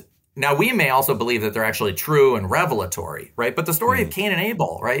 And now we may also believe that they're actually true and revelatory, right? But the story of Cain and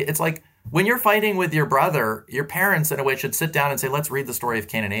Abel, right? It's like when you're fighting with your brother, your parents in a way should sit down and say, let's read the story of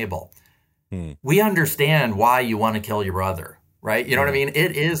Cain and Abel. We understand why you want to kill your brother, right? You know what I mean?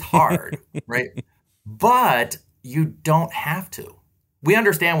 It is hard, right? But you don't have to. We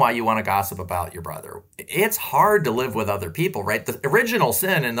understand why you want to gossip about your brother. It's hard to live with other people, right? The original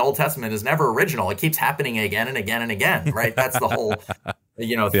sin in the Old Testament is never original. It keeps happening again and again and again, right? That's the whole,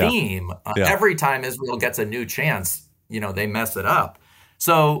 theme. Every time Israel gets a new chance, they mess it up.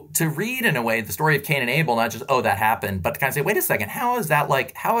 So to read in a way the story of Cain and Abel, not just, that happened, but to kind of say, wait a second, how is that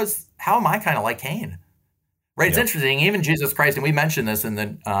like, how am I kind of like Cain? Right? It's interesting. Even Jesus Christ, and we mentioned this in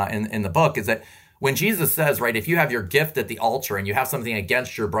the in the book, is that when Jesus says, right, if you have your gift at the altar and you have something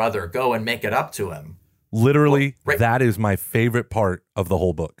against your brother, go and make it up to him. Literally, that is my favorite part of the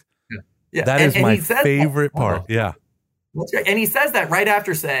whole book. Yeah. That is my favorite part. Yeah. That's right. And he says that right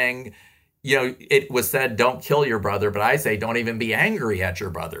after saying, it was said, don't kill your brother, but I say, don't even be angry at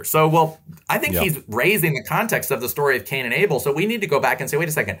your brother. So, I think he's raising the context of the story of Cain and Abel. So we need to go back and say, wait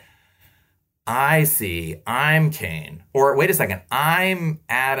a second. I see, I'm Cain. Or wait a second, I'm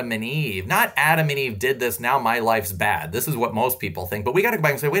Adam and Eve. Not Adam and Eve did this, now my life's bad. This is what most people think. But we got to go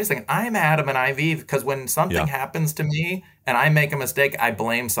back and say, wait a second, I'm Adam and I'm Eve, because when something happens to me and I make a mistake, I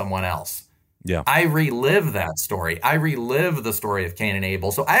blame someone else. Yeah. I relive that story. I relive the story of Cain and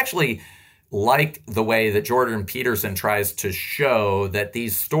Abel. So I actually like the way that Jordan Peterson tries to show that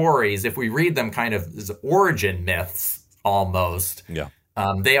these stories, if we read them kind of as origin myths almost,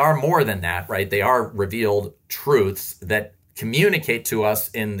 they are more than that, right? They are revealed truths that communicate to us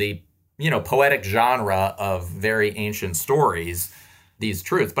in the, poetic genre of very ancient stories, these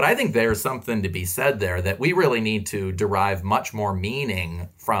truths. But I think there's something to be said there that we really need to derive much more meaning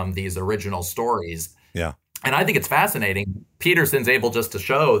from these original stories. Yeah. And I think it's fascinating. Peterson's able just to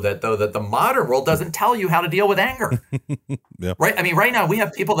show that, though, that the modern world doesn't tell you how to deal with anger. Right? I mean, right now we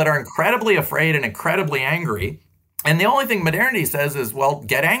have people that are incredibly afraid and incredibly angry. And the only thing modernity says is,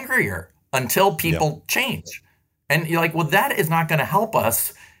 get angrier until people change. And you're like, that is not going to help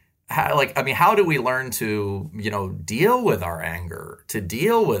us. How do we learn to, deal with our anger, to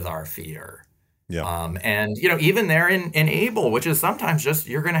deal with our fear? Yeah. And, even there in Abel, which is sometimes just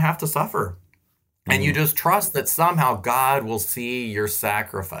you're going to have to suffer. And you just trust that somehow God will see your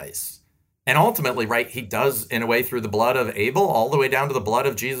sacrifice. And ultimately, right, he does in a way through the blood of Abel all the way down to the blood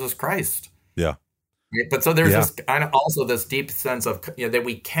of Jesus Christ. Yeah. But so there's this kind of also this deep sense of that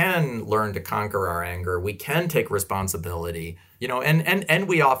we can learn to conquer our anger. We can take responsibility, and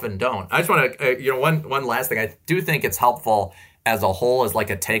we often don't. I just want to, one last thing. I do think it's helpful as a whole as like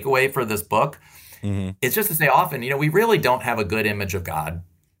a takeaway for this book. It's just to say often, we really don't have a good image of God.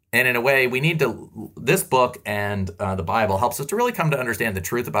 And in a way, we need to, this book and the Bible helps us to really come to understand the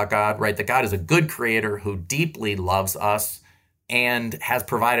truth about God, right? That God is a good creator who deeply loves us and has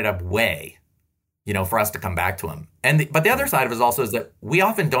provided a way, for us to come back to him. But the other side of it also is that we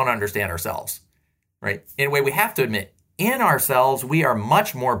often don't understand ourselves, right? In a way, we have to admit, in ourselves, we are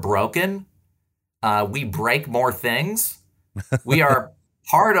much more broken. We break more things. We are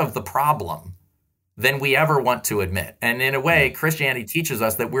part of the problem than we ever want to admit. And in a way, Christianity teaches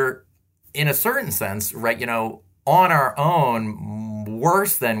us that we're, in a certain sense, right, on our own,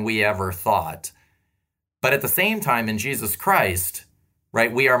 worse than we ever thought. But at the same time, in Jesus Christ,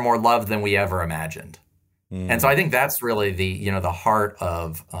 right, we are more loved than we ever imagined. And so I think that's really the heart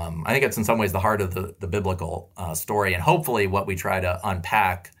of, I think it's in some ways the heart of the biblical story, and hopefully what we try to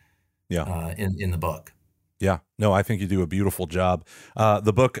unpack in the book. Yeah, no, I think you do a beautiful job.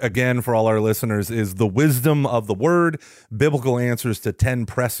 The book, again, for all our listeners, is The Wisdom of the Word, Biblical Answers to 10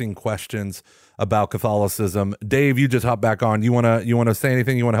 Pressing Questions About Catholicism. Dave, you just hop back on. You want to say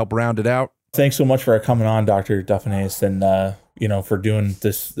anything? You want to help round it out? Thanks so much for coming on, Dr. Duffinas, and for doing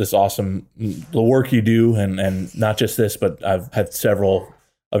this awesome, the work you do, and not just this, but I've had several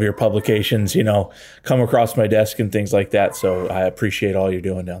of your publications, come across my desk and things like that. So I appreciate all you're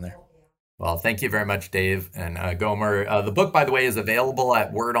doing down there. Well, thank you very much, Dave and Gomer. The book, by the way, is available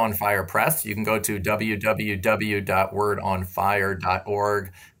at Word on Fire Press. You can go to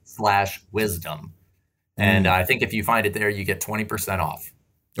www.wordonfire.org/wisdom. And I think if you find it there, you get 20% off.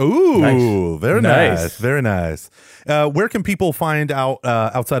 Ooh, nice. Very nice. Very nice. Where can people find out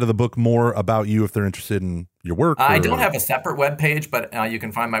outside of the book more about you if they're interested in your work? I don't have a separate webpage, but you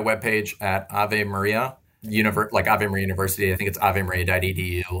can find my webpage at Ave Maria. Like Ave Maria University, I think it's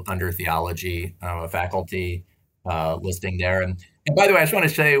avemaria.edu under theology, a faculty listing there. And by the way, I just want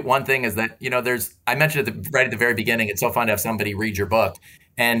to say one thing is that, I mentioned right at the very beginning, it's so fun to have somebody read your book.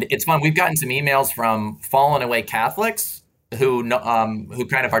 And it's fun. We've gotten some emails from fallen away Catholics who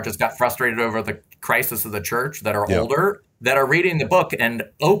kind of just got frustrated over the crisis of the church that are older, that are reading the book and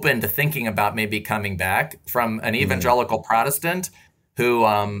open to thinking about maybe coming back, from an evangelical Protestant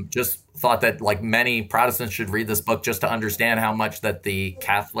who just thought that, like many Protestants, should read this book just to understand how much that the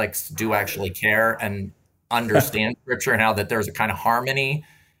Catholics do actually care and understand Scripture, and how that there's a kind of harmony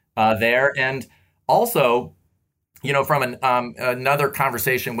there. And also, from another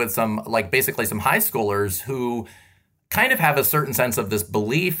conversation with basically some high schoolers who kind of have a certain sense of this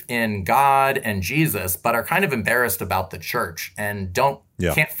belief in God and Jesus, but are kind of embarrassed about the church and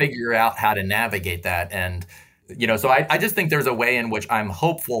can't figure out how to navigate that. And so I just think there's a way in which I'm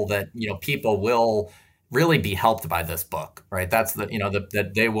hopeful that, people will really be helped by this book, right? That's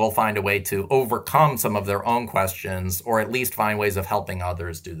that they will find a way to overcome some of their own questions, or at least find ways of helping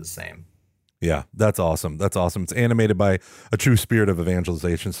others do the same. Yeah, that's awesome. That's awesome. It's animated by a true spirit of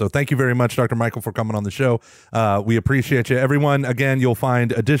evangelization. So thank you very much, Dr. Michael, for coming on the show. We appreciate you. Everyone, again, you'll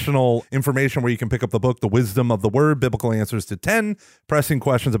find additional information where you can pick up the book, The Wisdom of the Word, Biblical Answers to 10 Pressing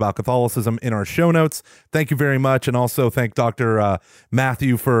Questions About Catholicism, in our show notes. Thank you very much. And also thank Dr.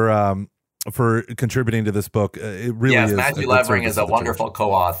 Matthew for contributing to this book. It really is. Matthew Levering is a wonderful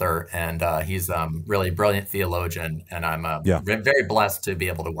co-author, and he's really a brilliant theologian. And I'm very blessed to be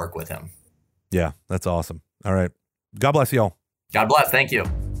able to work with him. Yeah, that's awesome. All right. God bless y'all. God bless. Thank you.